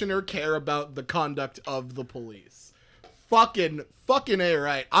commissioner care about the conduct of the police. Fucking A,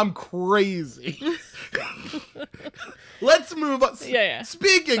 right. I'm crazy. Let's move on. Yeah.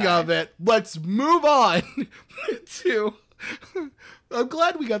 Speaking of it, let's move on to... I'm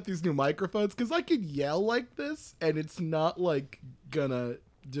glad we got these new microphones because I could yell like this and it's not gonna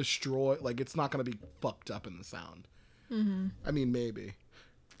destroy, it's not gonna be fucked up in the sound. Mm-hmm. I mean, maybe.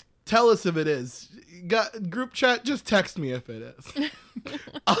 Tell us if it is. Group chat, just text me if it is.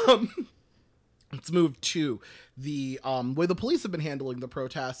 Let's move to the way the police have been handling the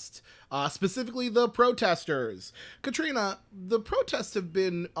protests, specifically the protesters. Katrina, the protests have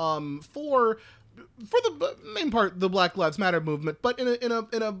been for for the main part, the Black Lives Matter movement, but in a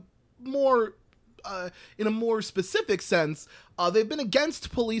more specific sense, they've been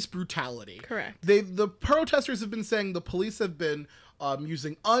against police brutality. Correct. The protesters have been saying the police have been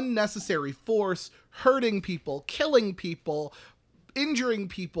using unnecessary force, hurting people, killing people, injuring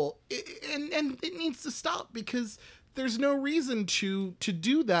people, and it needs to stop because there's no reason to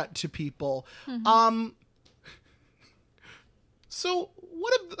do that to people. Mm-hmm. So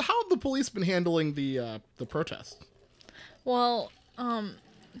how have the police been handling the protest? Well,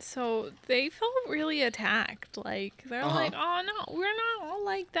 so they felt really attacked. Like they're like, "Oh no, we're not all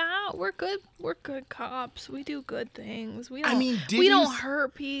like that. We're good. We're good cops. We do good things. We don't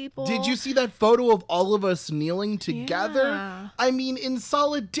hurt people." Did you see that photo of all of us kneeling together? Yeah. I mean, in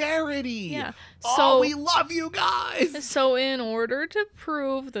solidarity. Yeah. So we love you guys. So in order to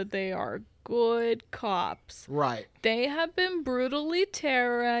prove that they are good cops, right, they have been brutally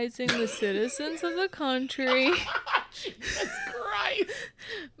terrorizing the citizens of the country. Jesus Christ.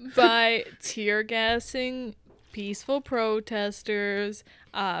 By tear gassing peaceful protesters,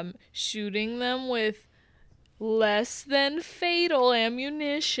 shooting them with less than fatal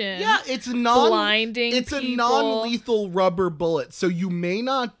ammunition. Yeah, it's blinding It's people. a non-lethal rubber bullet, so you may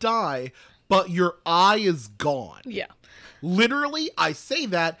not die, but your eye is gone. Yeah. Literally, I say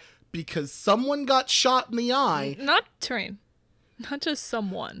that because someone got shot in the eye. Not just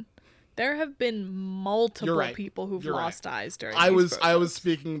someone. There have been multiple people who've lost eyes during these protests. I was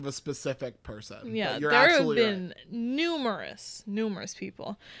speaking of a specific person. Yeah, you're there have absolutely been numerous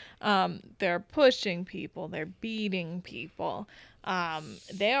people. They're pushing people. They're beating people.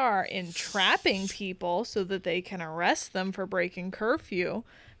 They are entrapping people so that they can arrest them for breaking curfew.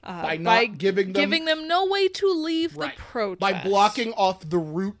 By not giving them no way to leave the protest. By blocking off the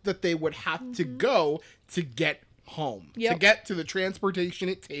route that they would have to go to get home. Yep. To get to the transportation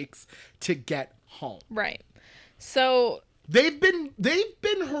it takes to get home. Right. So they've been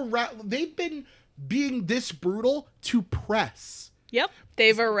being this brutal to press. Yep.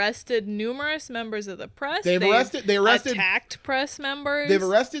 They've arrested numerous members of the press. They arrested attacked press members. They've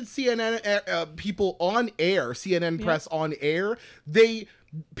arrested CNN people on air, CNN press on air.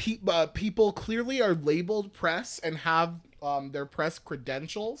 People clearly are labeled press and have their press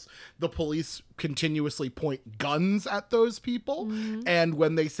credentials. The police continuously point guns at those people. Mm-hmm. And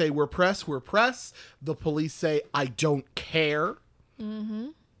when they say we're press, the police say, I don't care. Mm-hmm.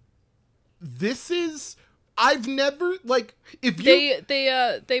 This is, I've never, like, if you...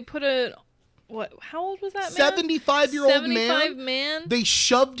 They put a... What? How old was that man? 75-year-old man. They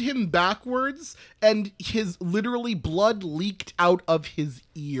shoved him backwards, and his literally blood leaked out of his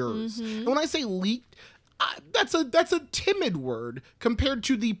ears. Mm-hmm. And when I say leaked, that's a timid word compared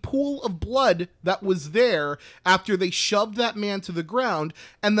to the pool of blood that was there after they shoved that man to the ground.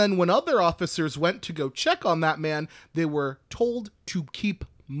 And then when other officers went to go check on that man, they were told to keep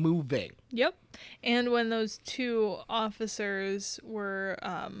moving. Yep. And when those two officers were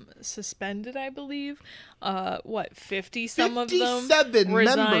suspended, I believe, 50 some of them 57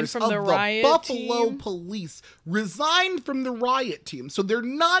 members from of the riot Buffalo team. Police resigned from the riot team. So they're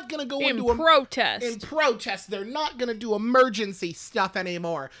not going to go into protest. In protest, they're not going to do emergency stuff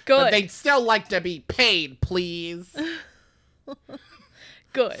anymore. Good. But they'd still like to be paid, please.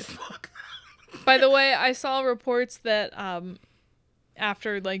 Good. Fuck. By the way, I saw reports that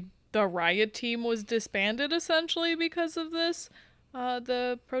after the riot team was disbanded essentially because of this,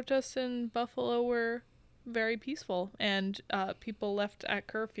 the protests in Buffalo were very peaceful and people left at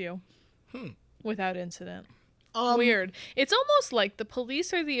curfew without incident. Weird. It's almost like the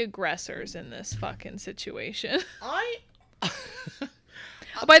police are the aggressors in this fucking situation.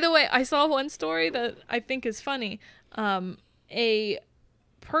 By the way, I saw one story that I think is funny. A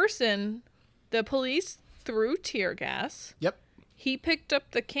person, the police threw tear gas. Yep. He picked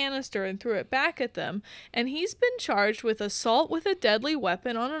up the canister and threw it back at them, and he's been charged with assault with a deadly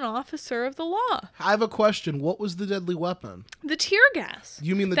weapon on an officer of the law. I have a question. What was the deadly weapon? The tear gas.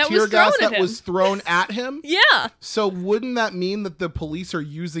 You mean the tear gas that was thrown at him? Yeah. So wouldn't that mean that the police are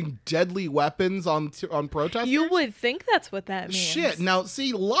using deadly weapons on protesters? You would think that's what that means. Shit. Now,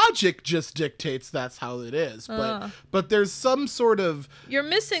 see, logic just dictates that's how it is, but there's some sort of... You're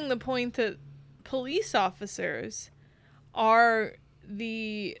missing the point that police officers are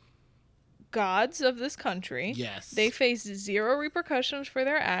the gods of this country. Yes. They face zero repercussions for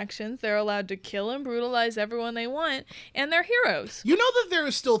their actions. They're allowed to kill and brutalize everyone they want, and they're heroes. You know that there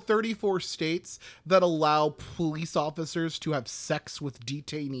are still 34 states that allow police officers to have sex with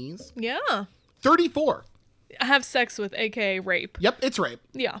detainees? Yeah. 34. Have sex with, aka rape. Yep, it's rape.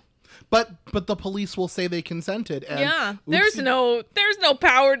 Yeah. But the police will say they consented. And yeah, there's no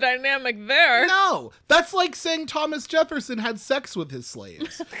power dynamic there. No, that's like saying Thomas Jefferson had sex with his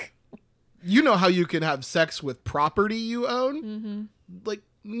slaves. You know how you can have sex with property you own? Mm-hmm. Like,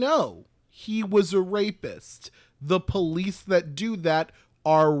 no, he was a rapist. The police that do that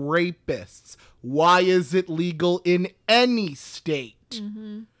are rapists. Why is it legal in any state?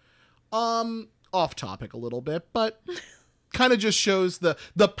 Mm-hmm. Off topic a little bit, but kind of just shows the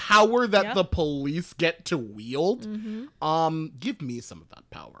power that the police get to wield. Mm-hmm. Give me some of that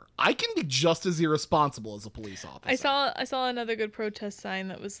power. I can be just as irresponsible as a police officer. I saw another good protest sign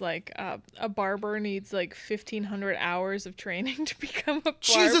that was like a barber needs like 1,500 hours of training to become a barber.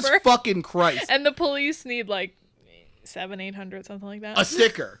 Jesus fucking Christ! And the police need like 700-800, something like that. A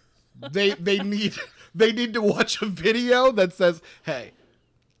sticker. They need to watch a video that says, "Hey,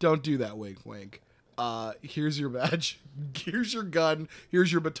 don't do that, wink wink. Here's your badge. Here's your gun.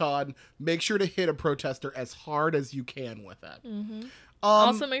 Here's your baton. Make sure to hit a protester as hard as you can with it." Mm-hmm.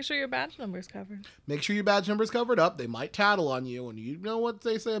 Also, make sure your badge number's covered. Make sure your badge number's covered up. They might tattle on you, and you know what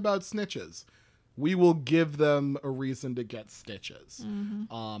they say about snitches. We will give them a reason to get stitches.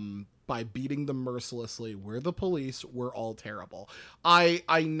 Mm-hmm. By beating them mercilessly. We're the police. We're all terrible. I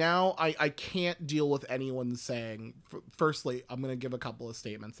can't deal with anyone saying. Firstly, I'm gonna give a couple of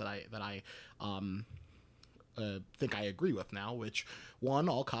statements that I think I agree with now. Which, one,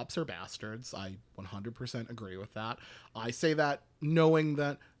 all cops are bastards. I 100% agree with that. I say that knowing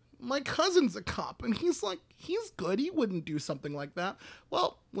that my cousin's a cop, and he's good. He wouldn't do something like that.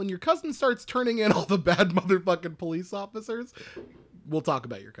 Well, when your cousin starts turning in all the bad motherfucking police officers, we'll talk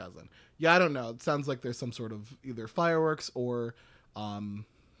about your cousin. Yeah, I don't know. It sounds like there's some sort of either fireworks or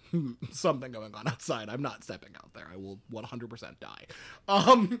something going on outside. I'm not stepping out there. I will 100% die.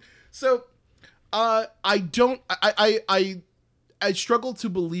 So I struggle to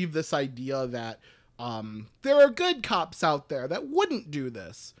believe this idea that there are good cops out there that wouldn't do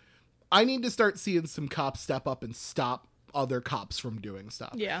this. I need to start seeing some cops step up and stop other cops from doing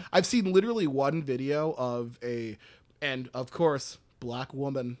stuff. Yeah. I've seen literally one video of and of course, black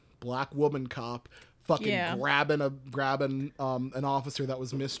woman cop fucking grabbing an officer that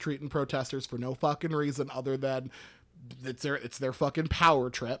was mistreating protesters for no fucking reason other than it's their fucking power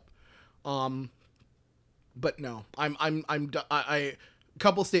trip. But no, I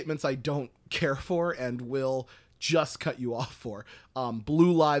couple statements I don't care for and will just cut you off for.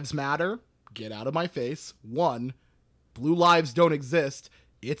 Blue lives matter. Get out of my face. 1, blue lives don't exist.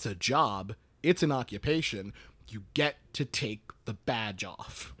 It's a job. It's an occupation. You get to take the badge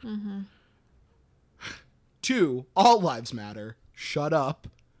off. Mm-hmm. 2, all lives matter. Shut up.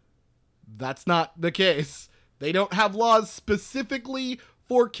 That's not the case. They don't have laws specifically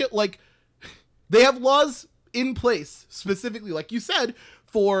for they have laws in place specifically, like you said,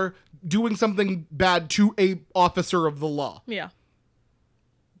 for doing something bad to a officer of the law. Yeah.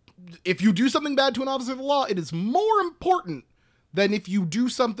 If you do something bad to an officer of the law, it is more important than if you do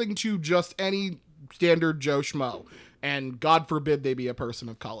something to just any standard Joe Schmo. And God forbid they be a person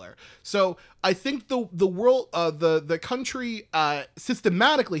of color. So I think the world, the country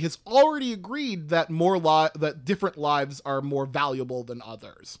systematically has already agreed that that different lives are more valuable than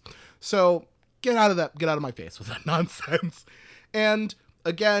others. So get out of my face with that nonsense. And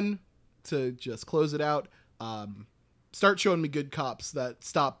again, to just close it out, start showing me good cops that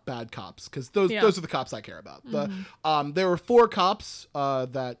stop bad cops, because those are the cops I care about. Mm-hmm. There were 4 cops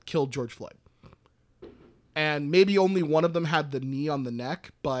that killed George Floyd. And maybe only one of them had the knee on the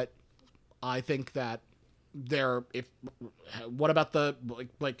neck, but I think that what about the,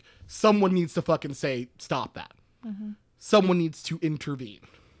 like someone needs to fucking say, stop that. Mm-hmm. Someone needs to intervene.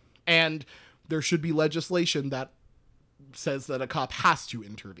 And there should be legislation that says that a cop has to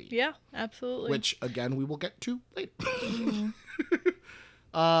intervene. Yeah, absolutely. Which, again, we will get to later. Mm-hmm.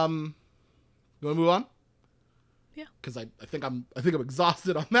 You want to move on? Yeah. Because I think I'm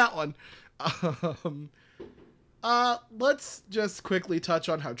exhausted on that one. Let's just quickly touch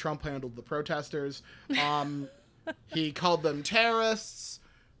on how Trump handled the protesters. He called them terrorists.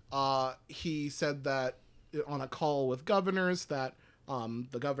 He said that on a call with governors that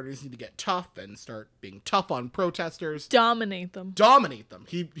the governors need to get tough and start being tough on protesters. Dominate them.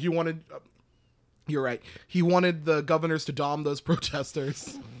 He wanted... you're right. He wanted the governors to dom those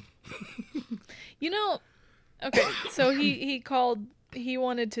protesters. Okay, so he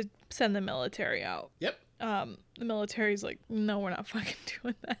wanted to send the military out. Yep. The military's like, no, we're not fucking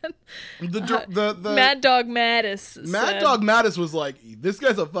doing that. The Mad Dog Mattis. Dog Mattis was like, this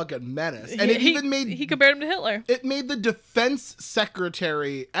guy's a fucking menace, and he compared him to Hitler. It made the defense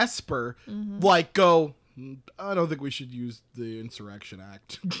secretary Esper mm-hmm. go, I don't think we should use the Insurrection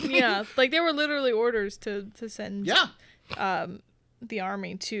Act. Yeah, like there were literally orders to send Yeah. The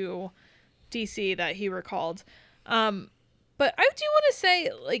army to DC that he recalled. But I do want to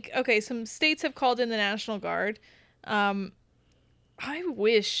say, like, okay, some states have called in the National Guard. I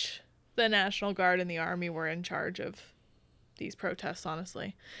wish the National Guard and the Army were in charge of these protests,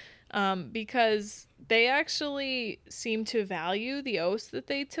 honestly. Because they actually seem to value the oaths that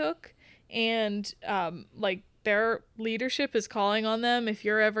they took. And, like, their leadership is calling on them. If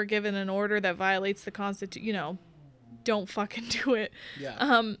you're ever given an order that violates the Constitution, don't fucking do it.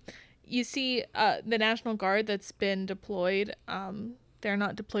 Yeah. You see, the National Guard that's been deployed, they're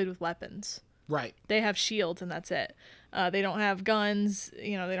not deployed with weapons. Right. They have shields and that's it. They don't have guns,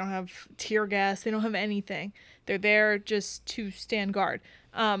 they don't have tear gas, they don't have anything. They're there just to stand guard.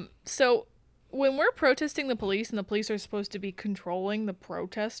 So when we're protesting the police and the police are supposed to be controlling the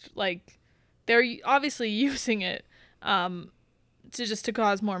protest, like, they're obviously using it to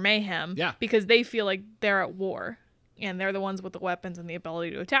cause more mayhem. Yeah. Because they feel like they're at war. And they're the ones with the weapons and the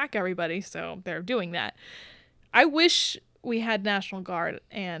ability to attack everybody, so they're doing that. I wish we had National Guard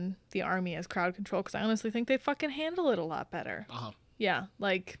and the Army as crowd control, because I honestly think they fucking handle it a lot better. Uh-huh. Yeah,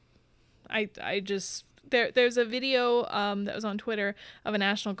 like, I just... There's a video that was on Twitter of a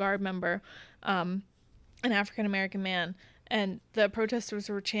National Guard member, an African-American man, and the protesters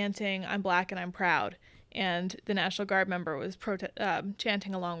were chanting, "I'm black and I'm proud," and the National Guard member was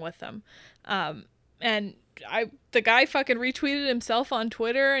chanting along with them. And the guy fucking retweeted himself on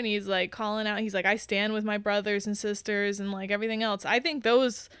Twitter, and he's like calling out, he's like, "I stand with my brothers and sisters," and like everything else. I think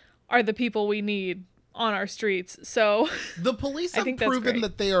those are the people we need on our streets. So the police have proven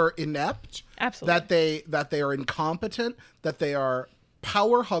that they are inept. Absolutely. That they are incompetent, that they are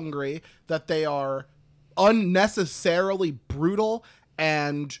power hungry, that they are unnecessarily brutal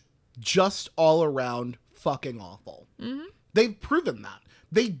and just all around fucking awful. Mm-hmm. They've proven that.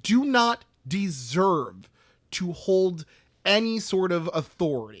 They do not deserve to hold any sort of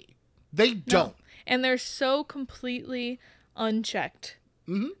authority. They don't. No. And they're so completely unchecked.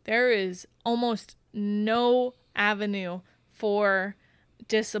 Mm-hmm. There is almost no avenue for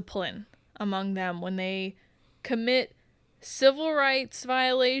discipline among them when they commit civil rights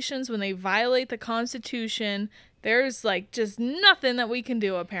violations, when they violate the Constitution. There's like just nothing that we can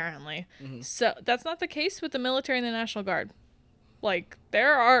do, apparently. Mm-hmm. So that's not the case with the military and the National Guard. Like,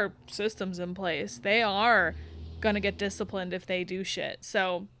 there are systems in place. They are gonna get disciplined if they do shit.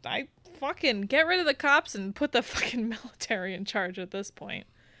 So I fucking get rid of the cops and put the fucking military in charge at this point.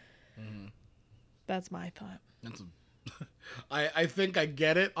 Mm-hmm. That's my thought. I think I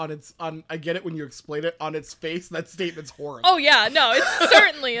get it I get it when you explain it on its face. That statement's horrible. Oh yeah, no, it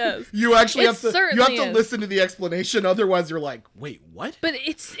certainly is. You actually have to listen to the explanation, otherwise you're like, wait, what? But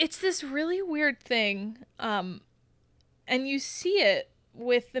it's this really weird thing. And you see it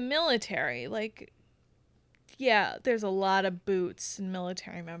with the military. Like, yeah, there's a lot of boots and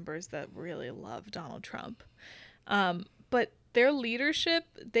military members that really love Donald Trump. But their leadership,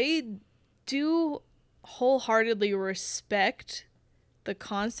 they do wholeheartedly respect the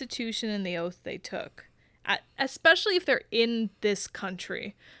Constitution and the oath they took, especially if they're in this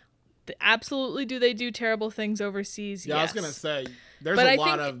country. Absolutely, do they do terrible things overseas? Yeah, yes. I was gonna say there's a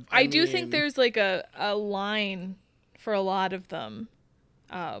lot of. I do think there's like a line for a lot of them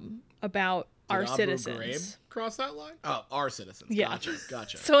about our citizens. Ghraib cross that line? Oh, our citizens. Yeah.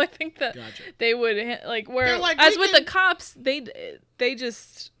 Gotcha. So I think that they would as with the cops, they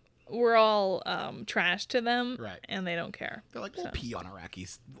just we're all trash to them, right? And they don't care. They're like, we'll pee on Iraqi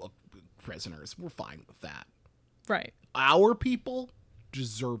prisoners. We're fine with that, right? Our people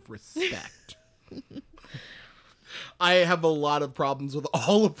deserve respect. I have a lot of problems with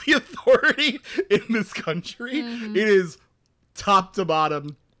all of the authority in this country. Mm-hmm. It is top to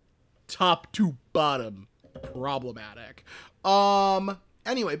bottom problematic.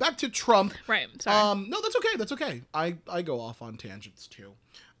 Anyway, back to Trump. Right. Sorry. No, that's okay. I go off on tangents too.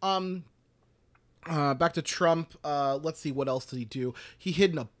 Back to Trump. Let's see, what else did he do? He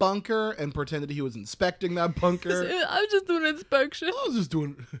hid in a bunker and pretended he was inspecting that bunker. I was just doing inspection. I was just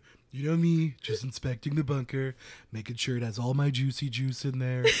doing, you know me, just inspecting the bunker, making sure it has all my juicy juice in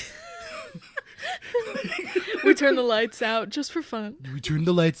there. We turned the lights out just for fun. We turned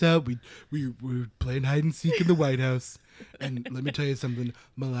the lights out. We were playing hide and seek in the White House. And let me tell you something.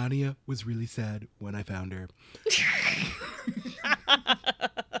 Melania was really sad when I found her.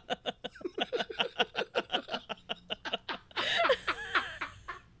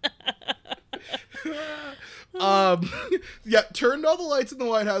 Yeah, turned all the lights in the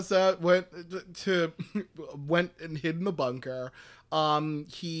White House out, went and hid in the bunker.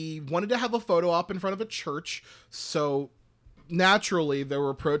 He wanted to have a photo op in front of a church, so naturally there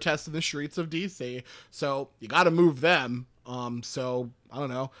were protests in the streets of DC, so you got to move them. So I don't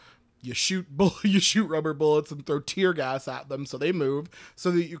know, you shoot rubber bullets and throw tear gas at them so they move,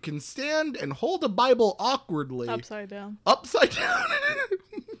 so that you can stand and hold a Bible awkwardly Upside down.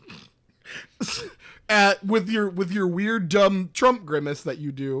 With your weird dumb Trump grimace that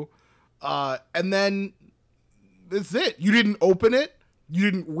you do, and then that's it. You didn't open it.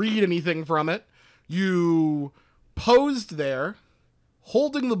 You didn't read anything from it. You posed there,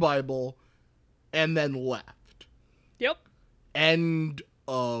 holding the Bible, and then left. Yep. End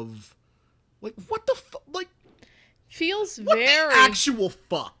of, like, what the fuck? Like, feels what very the actual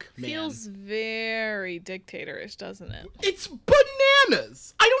fuck, man? feels very dictatorish, doesn't it? It's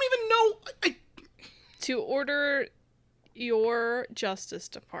bananas. I don't even know. To order your Justice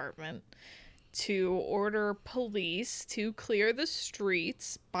Department to order police to clear the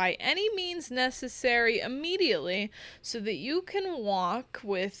streets by any means necessary immediately so that you can walk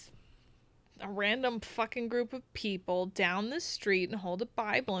with a random fucking group of people down the street and hold a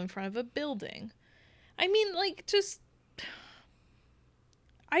Bible in front of a building. I mean, like, just...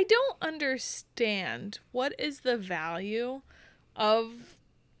 I don't understand what is the value of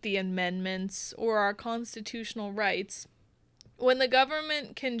the amendments or our constitutional rights when the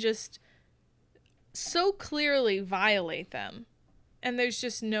government can just so clearly violate them and there's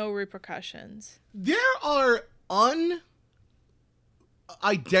just no repercussions. There are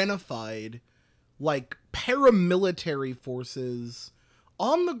unidentified, like, paramilitary forces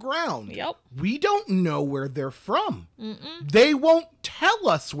on the ground. Yep. We don't know where they're from. They won't tell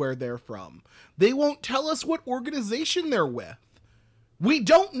us where they're from. They won't tell us what organization they're with. We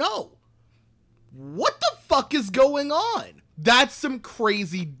don't know. What the fuck is going on? That's some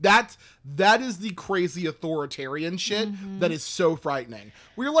crazy, that is the crazy authoritarian shit that is so frightening.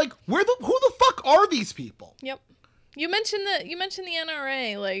 We're like, who the fuck are these people? Yep. You mentioned the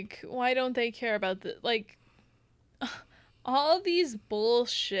NRA, like, why don't they care about the, like, all these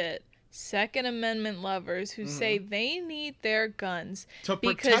bullshit Second Amendment lovers who say they need their guns To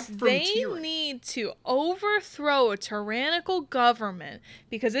because protect from they tyranny. need to overthrow a tyrannical government,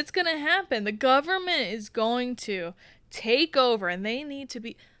 because it's going to happen. The government is going to take over and they need to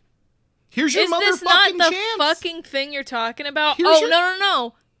be... Here's your Is motherfucking this not the chance. fucking thing you're talking about? Here's your-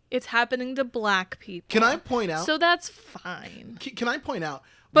 No. It's happening to black people. Can I point out? So that's fine. Can I point out?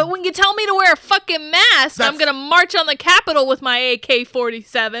 But when you tell me to wear a fucking mask, I'm That's- gonna march on the Capitol with my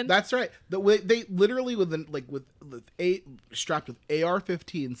AK-47. That's right. The way they literally strapped with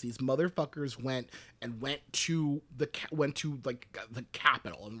AR-15s, these motherfuckers went to the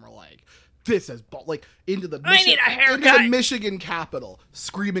Capitol and were like, "This is into the I need a haircut." into the Michigan Capitol,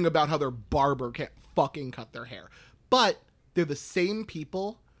 screaming about how their barber can't fucking cut their hair." But they're the same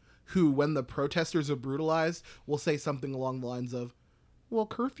people who, when the protesters are brutalized, will say something along the lines of, "Well,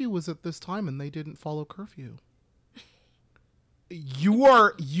 curfew was at this time and they didn't follow curfew." You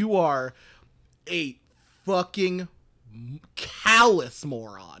are a fucking callous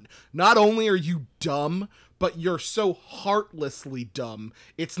moron. Not only are you dumb, but you're so heartlessly dumb,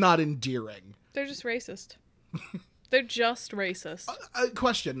 it's not endearing. They're just racist. They're just racist.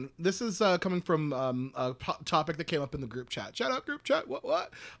 Question. This is coming from a topic that came up in the group chat. Shout out group chat.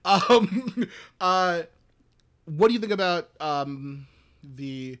 What? What do you think about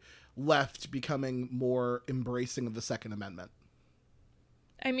the left becoming more embracing of the Second Amendment?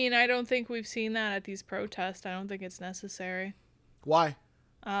 I mean, I don't think we've seen that at these protests. I don't think it's necessary. Why?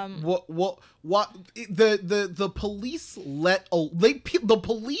 What? The police the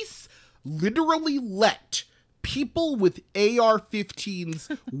police literally let people with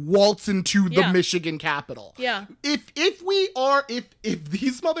AR-15s waltz into the Yeah. Michigan Capitol. Yeah. If these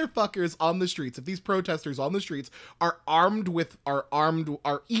motherfuckers on the streets, if these protesters on the streets are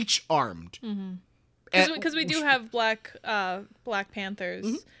each armed. Because we do have Black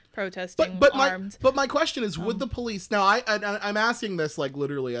Panthers protesting armed. But my question is, would the police now? I'm asking this like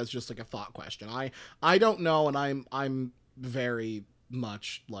literally as just like a thought question. I don't know, and I'm very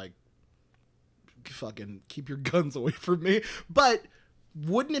much like, fucking keep your guns away from me. But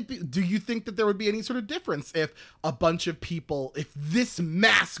wouldn't it be? Do you think that there would be any sort of difference if a bunch of people, if this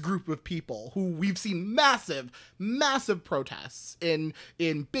mass group of people who we've seen massive protests in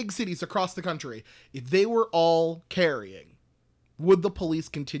big cities across the country, if they were all carrying, would the police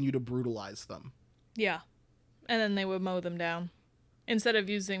continue to brutalize them? Yeah. And then they would mow them down. Instead of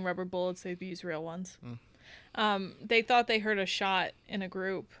using rubber bullets, they'd use real ones. They thought they heard a shot in a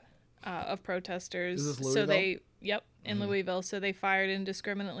group of protesters. Is this So Louisville? in Louisville. So they fired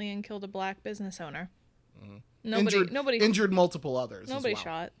indiscriminately and killed a black business owner. Nobody injured multiple others. Nobody as well.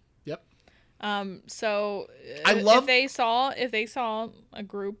 shot. Yep. So I love if they saw a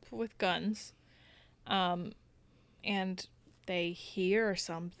group with guns, and they hear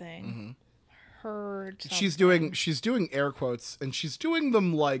something, heard something. She's doing air quotes, and she's doing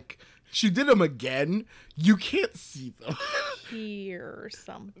them like she did them again. You can't see them. Hear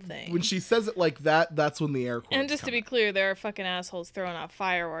something. When she says it like that, that's when the air quotes And just to come be out. clear, there are fucking assholes throwing off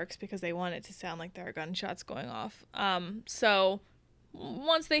fireworks because they want it to sound like there are gunshots going off. So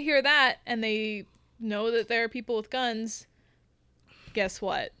once they hear that and they know that there are people with guns, guess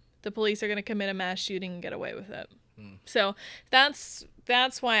what? The police are going to commit a mass shooting and get away with it. So that's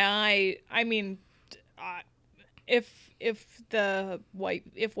why I mean, if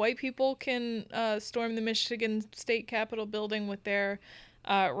white people can storm the Michigan State Capitol building with their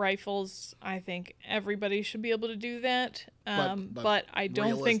rifles, I think everybody should be able to do that. But I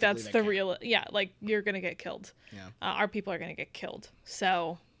don't think that's the real. Yeah, like you're gonna get killed. Yeah. Our people are gonna get killed.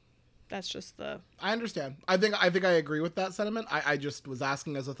 So that's just the. I understand. I think I agree with that sentiment. I just was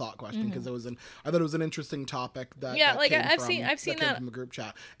asking as a thought question because I thought it was an interesting topic that I've seen came that from a group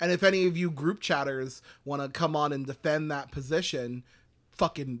chat. And if any of you group chatters want to come on and defend that position,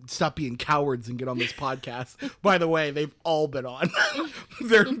 fucking stop being cowards and get on this podcast. By the way, they've all been on.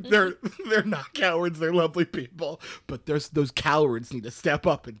 they're not cowards. They're lovely people. But those cowards need to step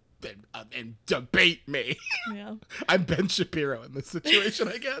up and debate me. Yeah. I'm Ben Shapiro in this situation,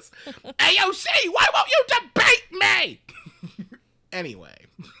 I guess. AOC, why won't you debate me? Anyway,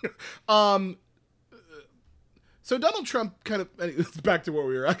 so Donald Trump back to where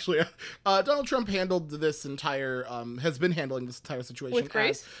we were actually at. Donald Trump handled this entire has been handling this entire situation With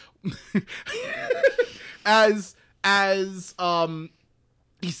grace? as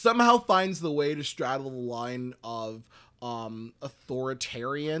he somehow finds the way to straddle the line of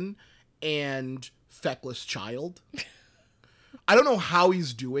authoritarian and feckless child. I don't know how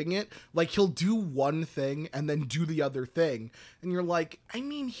he's doing it. Like, he'll do one thing and then do the other thing. And you're like, I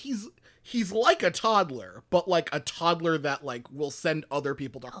mean, he's like a toddler, but like a toddler that like will send other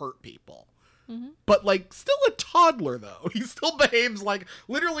people to hurt people. But like still a toddler though. He still behaves like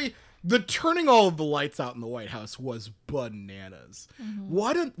literally the turning all of the lights out in the White House was bananas.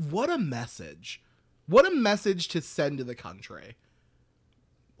 What a message. What a message to send to the country.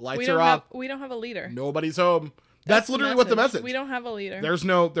 Lights are off. We don't have a leader. Nobody's home. That's literally what the message. We don't have a leader. There's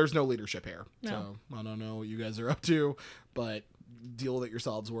no leadership here. No. So I don't know what you guys are up to, but deal with it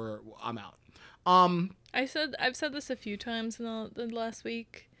yourselves. I'm out. I've said this a few times in the last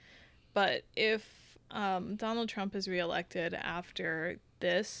week, but if Donald Trump is reelected after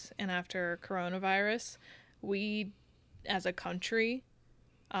this and after coronavirus, we as a country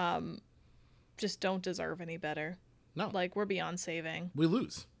just don't deserve any better. No. Like, we're beyond saving. We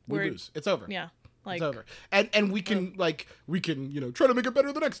lose. We lose. It's over. Yeah. Like, it's over. And we can try to make it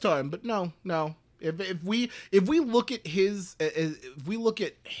better the next time, but no. If we look at his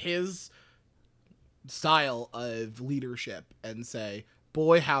style of leadership and say,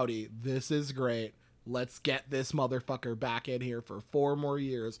 boy howdy, this is great. Let's get this motherfucker back in here for 4 more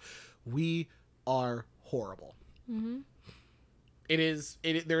years. We are horrible.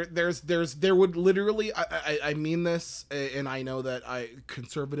 There would literally, I mean this, and I know that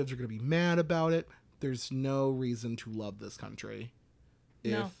conservatives are going to be mad about it. There's no reason to love this country.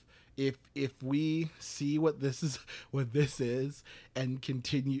 If we see what this is and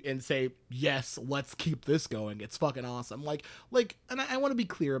continue and say, yes, let's keep this going. It's fucking awesome. And I want to be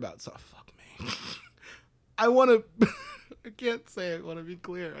clear about stuff. Fuck me. I can't say I want to be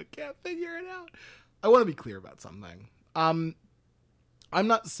clear. I can't figure it out. I want to be clear about something. I'm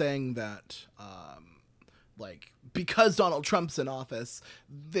not saying that, because Donald Trump's in office,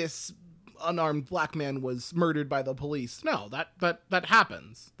 this unarmed black man was murdered by the police. No, that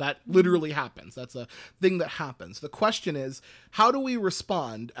happens. That literally happens. That's a thing that happens. The question is, how do we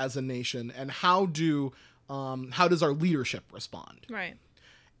respond as a nation, and how does our leadership respond? right.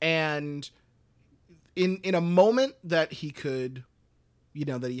 And in a moment that he could,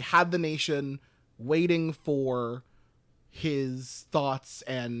 that he had the nation waiting for his thoughts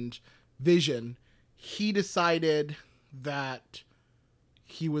and vision, he decided that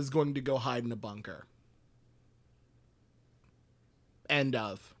he was going to go hide in a bunker. End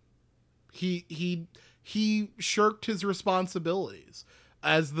of. He shirked his responsibilities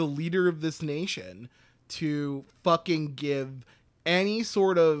as the leader of this nation to fucking give any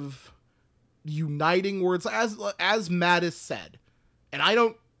sort of uniting words, as Mattis said. And I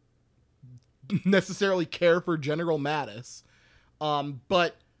don't necessarily care for General Mattis,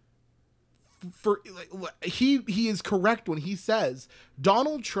 but for he is correct when he says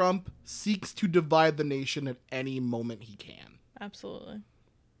Donald Trump seeks to divide the nation at any moment he can. Absolutely.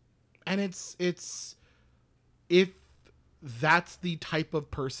 And it's if that's the type of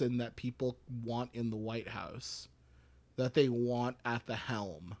person that people want in the White House, that they want at the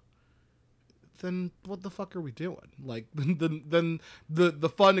helm, then what the fuck are we doing? Like, then the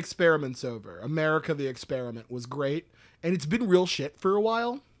fun experiment's over. America the Experiment was great, and it's been real shit for a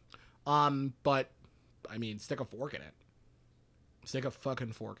while. But I mean, stick a fork in it. Stick a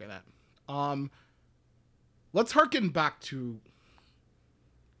fucking fork in it. Let's harken back to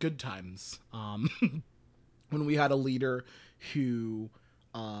good times. When we had a leader who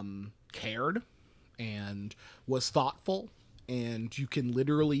cared and was thoughtful, and you can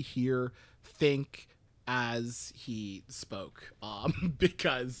literally think as he spoke,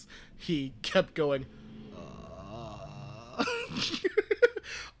 because he kept going.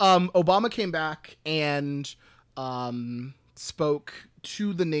 Obama came back and spoke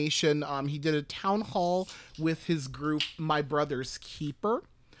to the nation. He did a town hall with his group, My Brother's Keeper.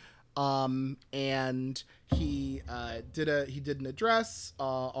 And he did an address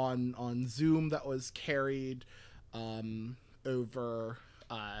on Zoom that was carried over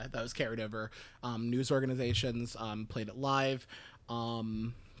news organizations, played it live,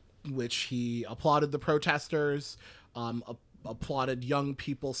 which he applauded the protesters, applauded young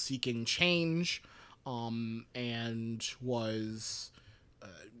people seeking change, and was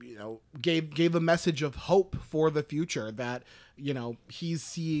gave a message of hope for the future, that he's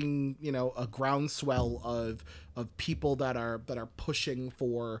seeing a groundswell of people that are pushing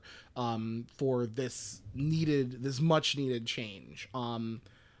for this much needed change.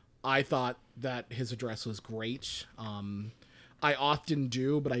 I thought that his address was great. I often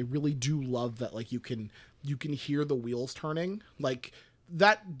do, but I really do love that, like, you can hear the wheels turning. Like,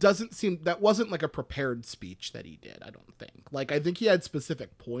 that wasn't like a prepared speech that he did, I don't think. Like, I think he had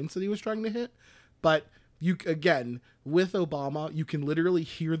specific points that he was trying to hit, but again, with Obama, you can literally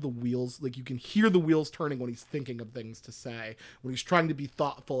hear the wheels, like, you can hear the wheels turning when he's thinking of things to say, when he's trying to be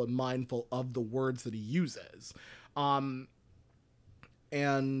thoughtful and mindful of the words that he uses. And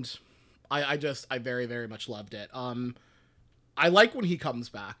I very, very much loved it. I like when he comes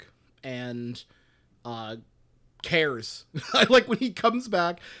back and cares. I like when he comes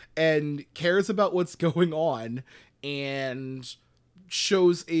back and cares about what's going on, and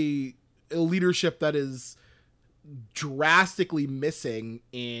shows a leadership that is drastically missing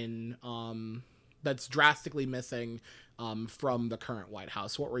from the current White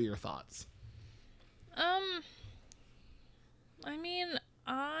House. What were your thoughts? I mean,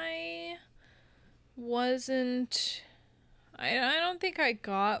 I don't think I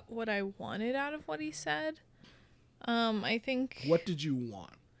got what I wanted out of what he said. I think... What did you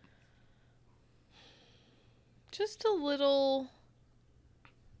want? Just a little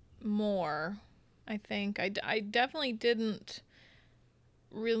more, I think. I definitely didn't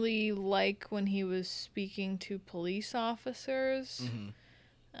really like when he was speaking to police officers.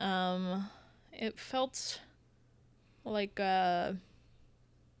 Mm-hmm. It felt like I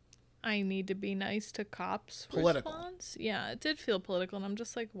need to be nice to cops political response. Yeah, it did feel political, and I'm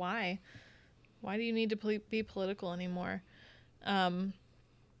just like, why? Why do you need to be political anymore? I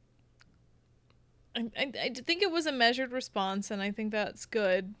think it was a measured response, and I think that's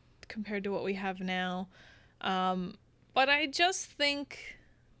good compared to what we have now. But I just think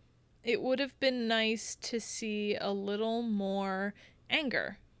it would have been nice to see a little more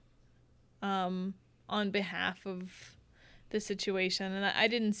anger on behalf of the situation, and I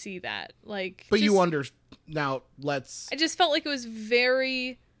didn't see that. Like, but I just felt like it was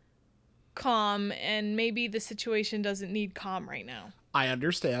very calm, and maybe the situation doesn't need calm right now. I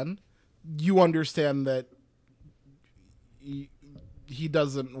understand. You understand that he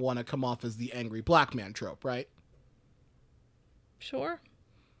doesn't want to come off as the angry black man trope, right? Sure.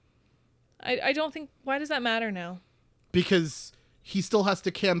 I don't think... Why does that matter now? Because he still has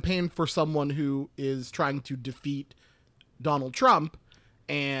to campaign for someone who is trying to defeat Donald Trump,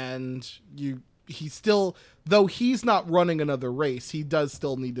 and he still, though he's not running another race, he does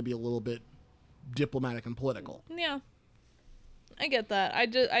still need to be a little bit diplomatic and political. Yeah. I get that.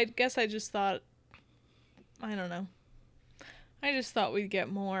 I guess I just thought, I don't know. I just thought we'd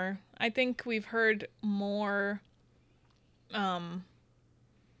get more. I think we've heard more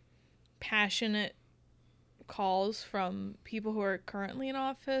passionate calls from people who are currently in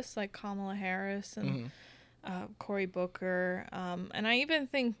office, like Kamala Harris and Cory Booker. And I even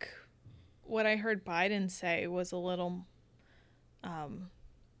think what I heard Biden say was a little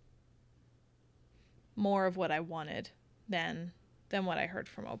more of what I wanted than what I heard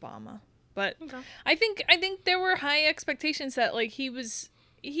from Obama. But Okay. I think there were high expectations that like he was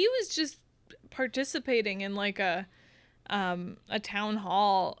just participating in like a town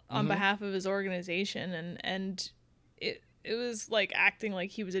hall on behalf of his organization, and it was like acting like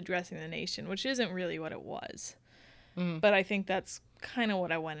he was addressing the nation, which isn't really what it was. But I think that's kind of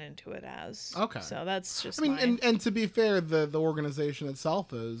what I went into it as. Okay. So that's just I mean, and to be fair, the organization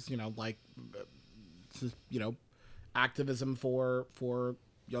itself is, like, activism for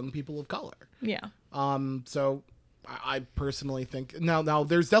young people of color. yeah. So I personally think now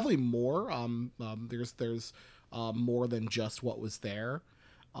there's definitely more. There's more than just what was there,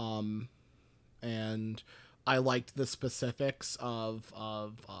 and I liked the specifics of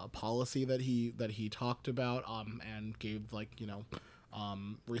policy that he talked about, and gave, like,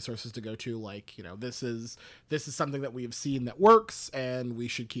 resources to go to, like, this is something that we've seen that works, and we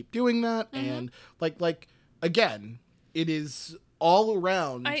should keep doing that. And like again, it is all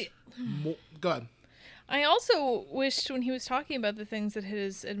around. Go ahead. I also wished when he was talking about the things that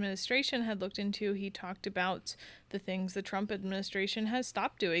his administration had looked into, he talked about the things the Trump administration has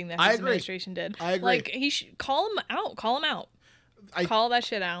stopped doing that his administration did. I agree. Like, he should call him out. Call him out. Call that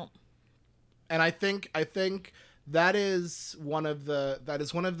shit out. And I think that is one of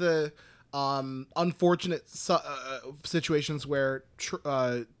the unfortunate situations where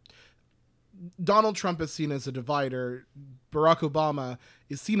Donald Trump is seen as a divider. Barack Obama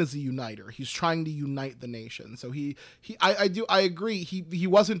is seen as a uniter. He's trying to unite the nation. So I agree. He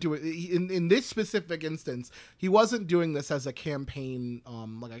wasn't doing in this specific instance. He wasn't doing this as a campaign,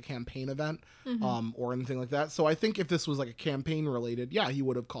 like a campaign event, or anything like that. So I think if this was like a campaign related, yeah, he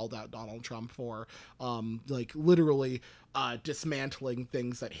would have called out Donald Trump for, like, literally dismantling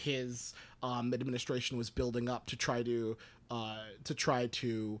things that his administration was building up to try to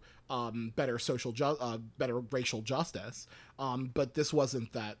better better racial justice. But this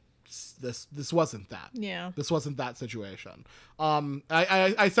wasn't that. This wasn't that. Yeah. This wasn't that situation.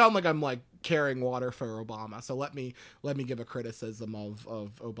 I sound like I'm, like, carrying water for Obama. So let me give a criticism of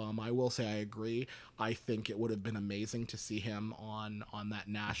Obama. I will say I agree. I think it would have been amazing to see him on that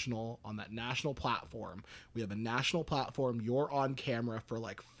national platform. We have a national platform. You're on camera for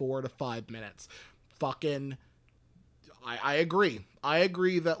like 4 to 5 minutes. Fucking. I agree. I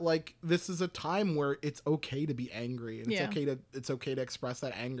agree that, like, this is a time where it's okay to be angry, and it's okay to express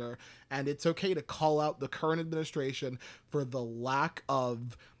that anger, and it's okay to call out the current administration for the lack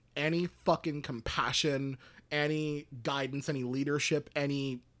of any fucking compassion, any guidance, any leadership,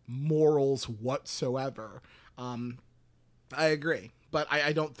 any morals whatsoever. I agree, but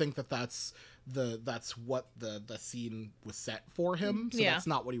I don't think that's what the scene was set for him. So that's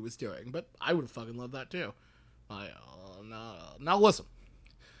not what he was doing. But I would have fucking loved that too. Now listen,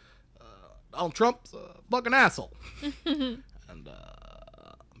 Donald Trump's a fucking asshole, and I'm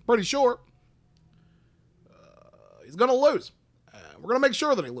pretty sure he's gonna lose. We're gonna make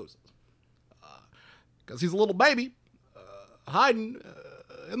sure that he loses, because he's a little baby hiding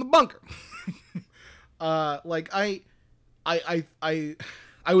in the bunker. Like I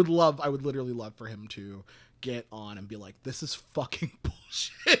would literally love for him to get on and be like, this is fucking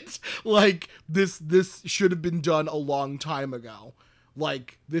bullshit. Like, this should have been done a long time ago.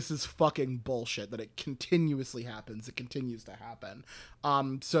 Like, this is fucking bullshit that it continuously happens. It continues to happen.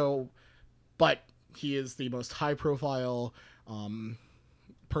 But he is the most high profile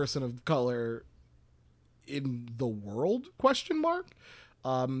person of color in the world, ?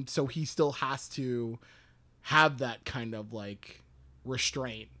 So he still has to have that kind of, like,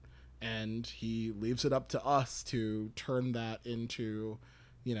 restraint. And he leaves it up to us to turn that into,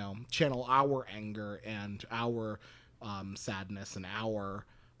 channel our anger and our sadness and our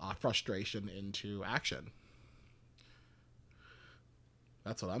frustration into action.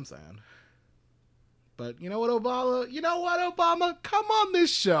 That's what I'm saying. But you know what, Obama? Come on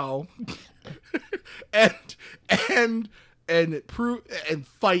this show and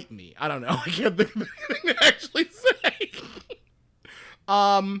fight me. I don't know. I can't think of anything to actually say.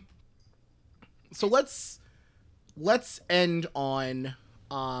 So let's end on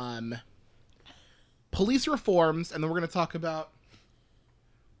police reforms, and then we're going to talk about...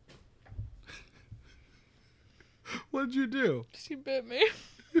 What'd you do? She bit me.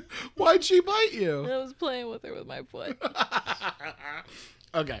 Why'd she bite you? I was playing with her with my foot.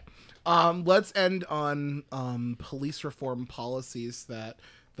 Okay. Let's end on police reform policies that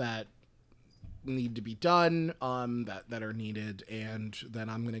need to be done, that are needed, and then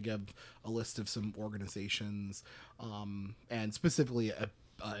I'm going to give a list of some organizations, and specifically a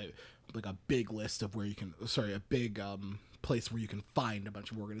big list of a big place where you can find a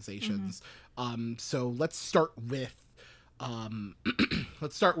bunch of organizations. So let's start with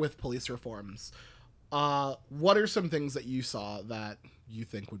let's start with police reforms. What are some things that you saw that you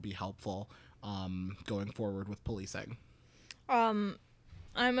think would be helpful going forward with policing? I'm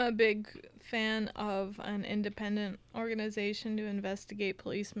a big fan of an independent organization to investigate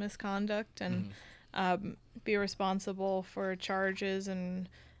police misconduct and be responsible for charges and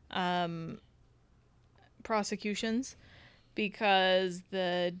prosecutions, because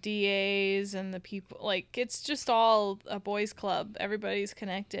the DAs and the people, like, it's just all a boys club. Everybody's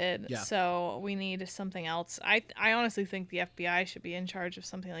connected. Yeah. So we need something else. I honestly think the FBI should be in charge of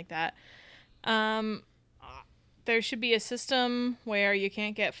something like that. There should be a system where you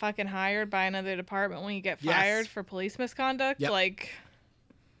can't get fucking hired by another department when you get fired for police misconduct. Yep. Like,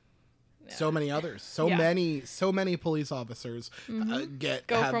 so many others, so many police officers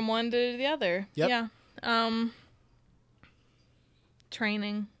go from one to the other. Yep. Yeah.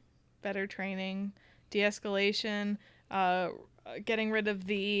 Training, better training, de-escalation, getting rid of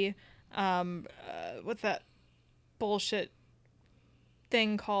the what's that bullshit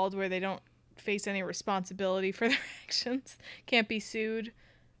thing called where they don't face any responsibility for their actions, can't be sued.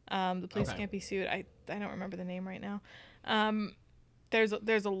 The police can't be sued. I don't remember the name right now. There's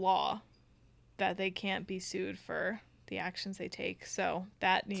a law that they can't be sued for the actions they take, so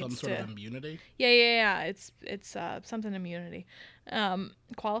that needs some sort of immunity. Yeah. It's something immunity,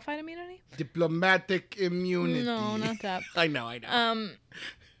 qualified immunity, diplomatic immunity. No, not that. I know.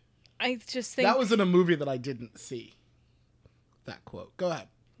 I just think that was in a movie that I didn't see. That quote. Go ahead.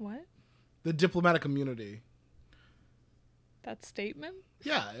 What? The diplomatic immunity. That statement?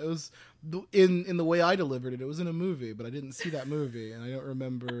 Yeah, it was in the way I delivered it. It was in a movie, but I didn't see that movie, and I don't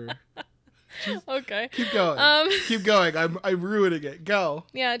remember. Okay. Keep going. Keep going. I'm ruining it. Go.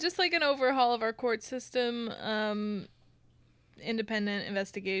 Yeah, just like an overhaul of our court system, independent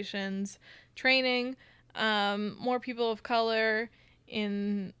investigations, training, more people of color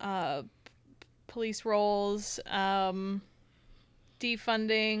in police roles,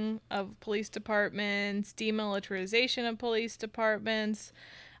 defunding of police departments, demilitarization of police departments,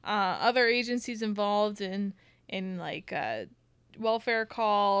 other agencies involved in like welfare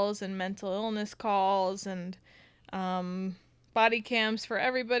calls and mental illness calls, and body cams for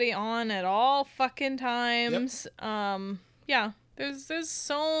everybody on at all fucking times. Yep. Yeah, there's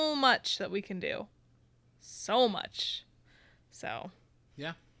so much that we can do. So much. So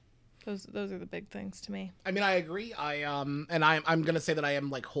yeah. Those are the big things to me. I mean, I agree. I'm gonna say that I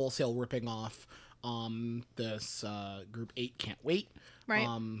am like wholesale ripping off this group 8 Can't Wait, right?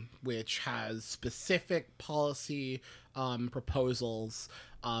 Which has specific policy proposals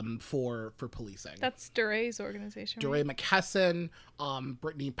for policing. That's DeRay's organization. DeRay McKesson,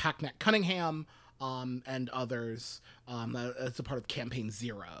 Brittany Packnett Cunningham, and others. That's a part of Campaign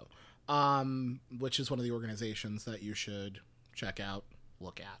Zero, which is one of the organizations that you should check out,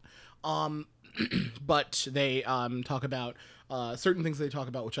 look at. But they talk about certain things they talk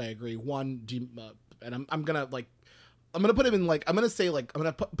about, which I agree. One, and I'm gonna put them in like, I'm gonna say like, I'm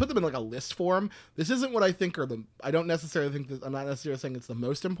gonna put them in like a list form. This isn't what I think are I don't necessarily think that, I'm not necessarily saying it's the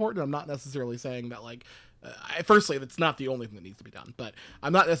most important. I'm not necessarily saying that like, firstly, that's not the only thing that needs to be done, but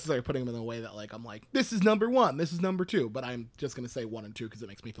I'm not necessarily putting them in a way that like, I'm like, this is number 1, this is number 2, but I'm just gonna say 1 and 2 because it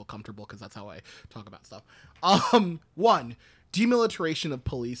makes me feel comfortable, because that's how I talk about stuff. 1, demilitarization of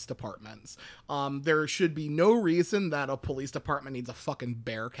police departments. There should be no reason that a police department needs a fucking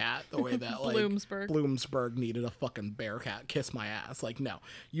Bearcat the way that like Bloomsburg needed a fucking Bearcat. Kiss my ass. Like, no,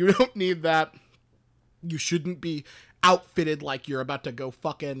 you don't need that. You shouldn't be outfitted like you're about to go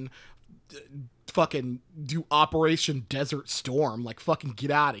fucking do Operation Desert Storm. Like, fucking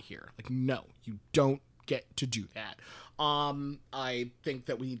get out of here. Like, no, you don't get to do that. I think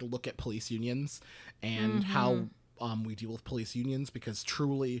that we need to look at police unions and how we deal with police unions, because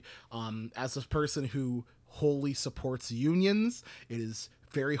truly, as a person who wholly supports unions, it is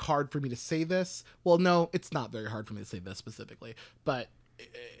very hard for me to say this. Well, no, it's not very hard for me to say this specifically, but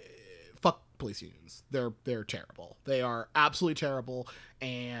fuck police unions. They're terrible. They are absolutely terrible,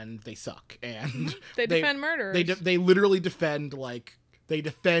 and they suck. And they defend murderers. They literally defend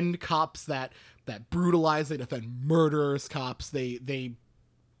cops that brutalize. They defend murderers, cops. They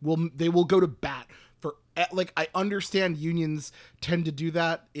will go to bat for, like, I understand unions tend to do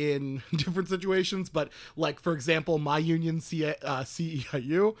that in different situations, but like, for example, my union,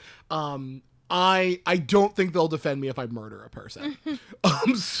 CEIU, I don't think they'll defend me if I murder a person.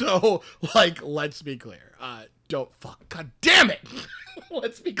 So like, let's be clear. God damn it.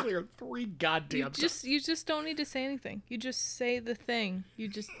 Let's be clear. 3 goddamn times. You just don't need to say anything. You just say the thing. You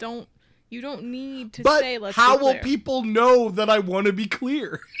don't need to but say, let's how be clear. will people know that I want to be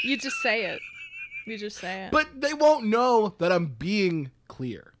clear? You just say it. You just say it. But they won't know that I'm being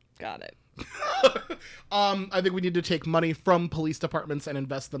clear. Got it. I think we need to take money from police departments and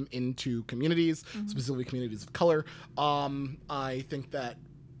invest them into communities, specifically communities of color. I think that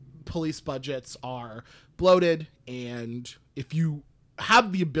police budgets are bloated, and if you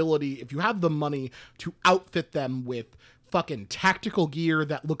have the ability, if you have the money to outfit them with fucking tactical gear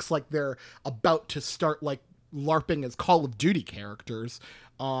that looks like they're about to start like LARPing as Call of Duty characters,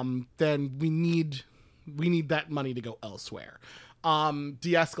 then we need that money to go elsewhere.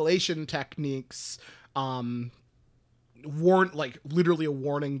 De-escalation techniques, literally a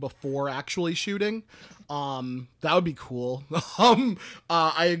warning before actually shooting. That would be cool.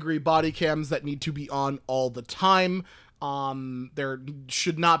 I agree. Body cams that need to be on all the time. There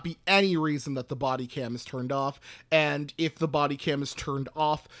should not be any reason that the body cam is turned off. And if the body cam is turned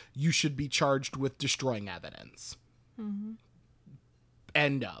off, you should be charged with destroying evidence. Mm-hmm.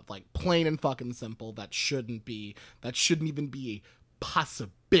 End of. Like, plain and fucking simple. That shouldn't even be a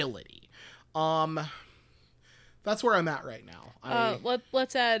possibility. That's where I'm at right now.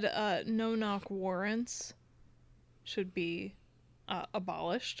 Let's add no-knock warrants should be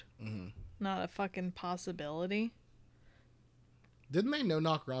abolished. Mm-hmm. Not a fucking possibility. Didn't they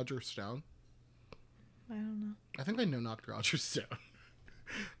no-knock Roger Stone? I don't know. I think they no-knocked Roger Stone.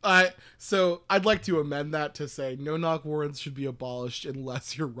 So I'd like to amend that to say no-knock warrants should be abolished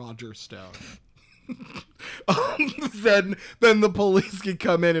unless you're Roger Stone. Then the police can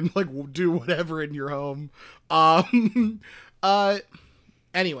come in and like do whatever in your home.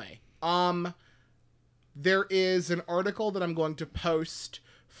 Anyway, there is an article that I'm going to post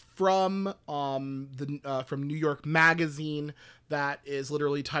from from New York Magazine that is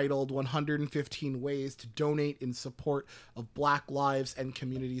literally titled 115 Ways to Donate in Support of Black Lives and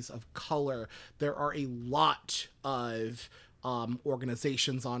Communities of Color. There are a lot of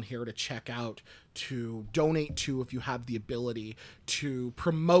organizations on here to check out, to donate to if you have the ability, to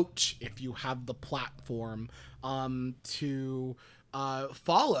promote if you have the platform, to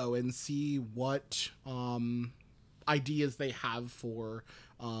follow and see what ideas they have for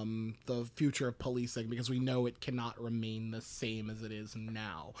the future of policing, because we know it cannot remain the same as it is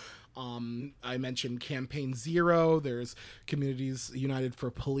now. I mentioned Campaign Zero. There's Communities United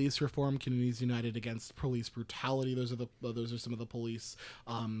for Police Reform, Communities United Against Police Brutality. Those are some of the police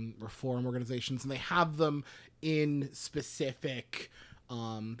reform organizations, and they have them in specific.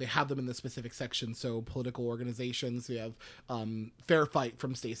 They have them in the specific section. So political organizations, we have Fair Fight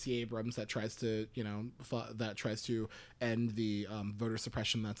from Stacey Abrams that tries to, end the voter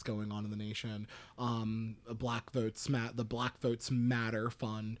suppression that's going on in the nation. The Black Votes Matter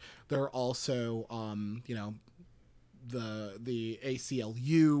Fund. There are also, the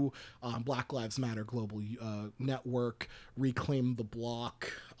ACLU, Black Lives Matter Global Network, Reclaim the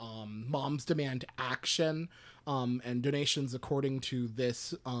Block, Moms Demand Action, and donations according to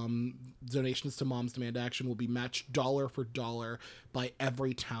this, donations to Moms Demand Action will be matched dollar for dollar by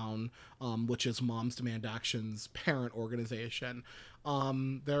Everytown, which is Moms Demand Action's parent organization.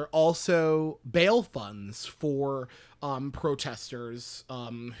 There are also bail funds for protesters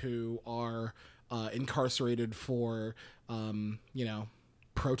who are incarcerated for,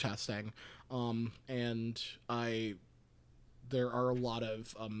 protesting. And there are a lot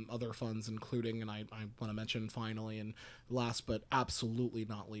of other funds, including, and I want to mention finally, and last but absolutely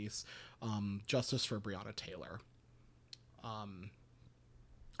not least, Justice for Breonna Taylor.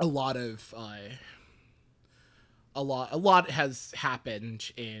 A lot has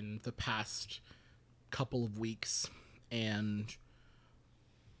happened in the past couple of weeks, and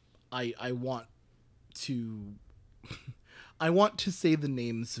I want to I want to say the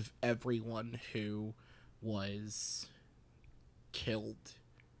names of everyone who was killed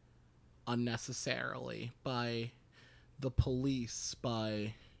unnecessarily by the police,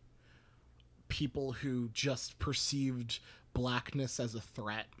 by people who just perceived blackness as a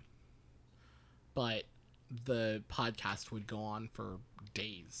threat. But the podcast would go on for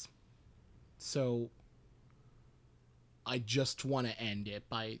days. So I just want to end it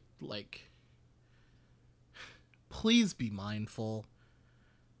by, please be mindful.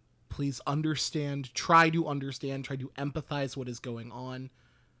 Please understand, try to empathize what is going on.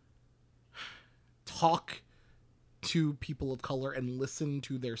 Talk to people of color and listen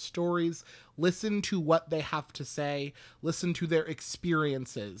to their stories. Listen to what they have to say. Listen to their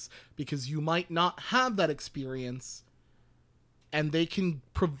experiences, because you might not have that experience, and they can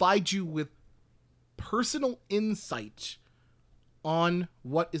provide you with personal insight on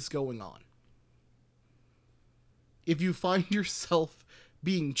what is going on. If you find yourself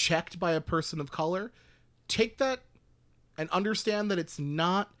being checked by a person of color, take that and understand that it's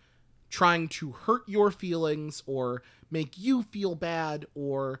not trying to hurt your feelings or make you feel bad,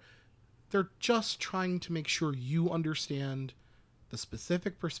 or they're just trying to make sure you understand the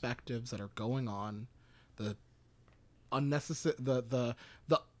specific perspectives that are going on, the unnecessary, the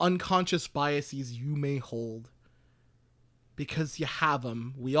unconscious biases you may hold, because you have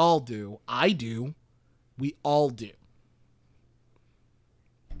them. We all do. I do. We all do.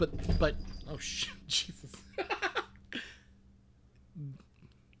 But oh shit, Jesus.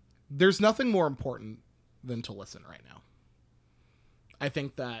 There's nothing more important than to listen right now. I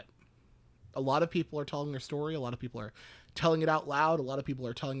think that a lot of people are telling their story. A lot of people are telling it out loud. A lot of people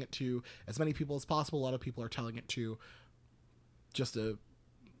are telling it to as many people as possible. A lot of people are telling it to just a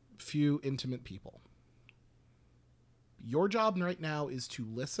few intimate people. Your job right now is to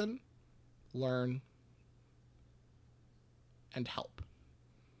listen, learn, and help.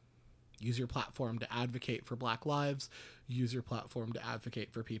 Use your platform to advocate for Black lives. Use your platform to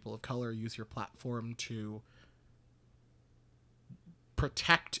advocate for people of color. Use your platform to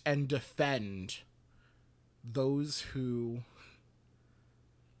protect and defend those who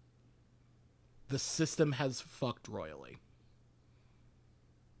the system has fucked royally.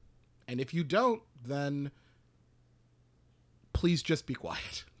 And if you don't, then please just be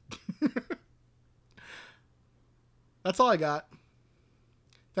quiet. That's all I got.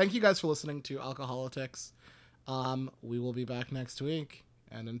 Thank you guys for listening to Alcoholics. We will be back next week.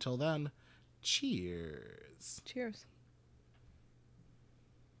 And until then, cheers. Cheers.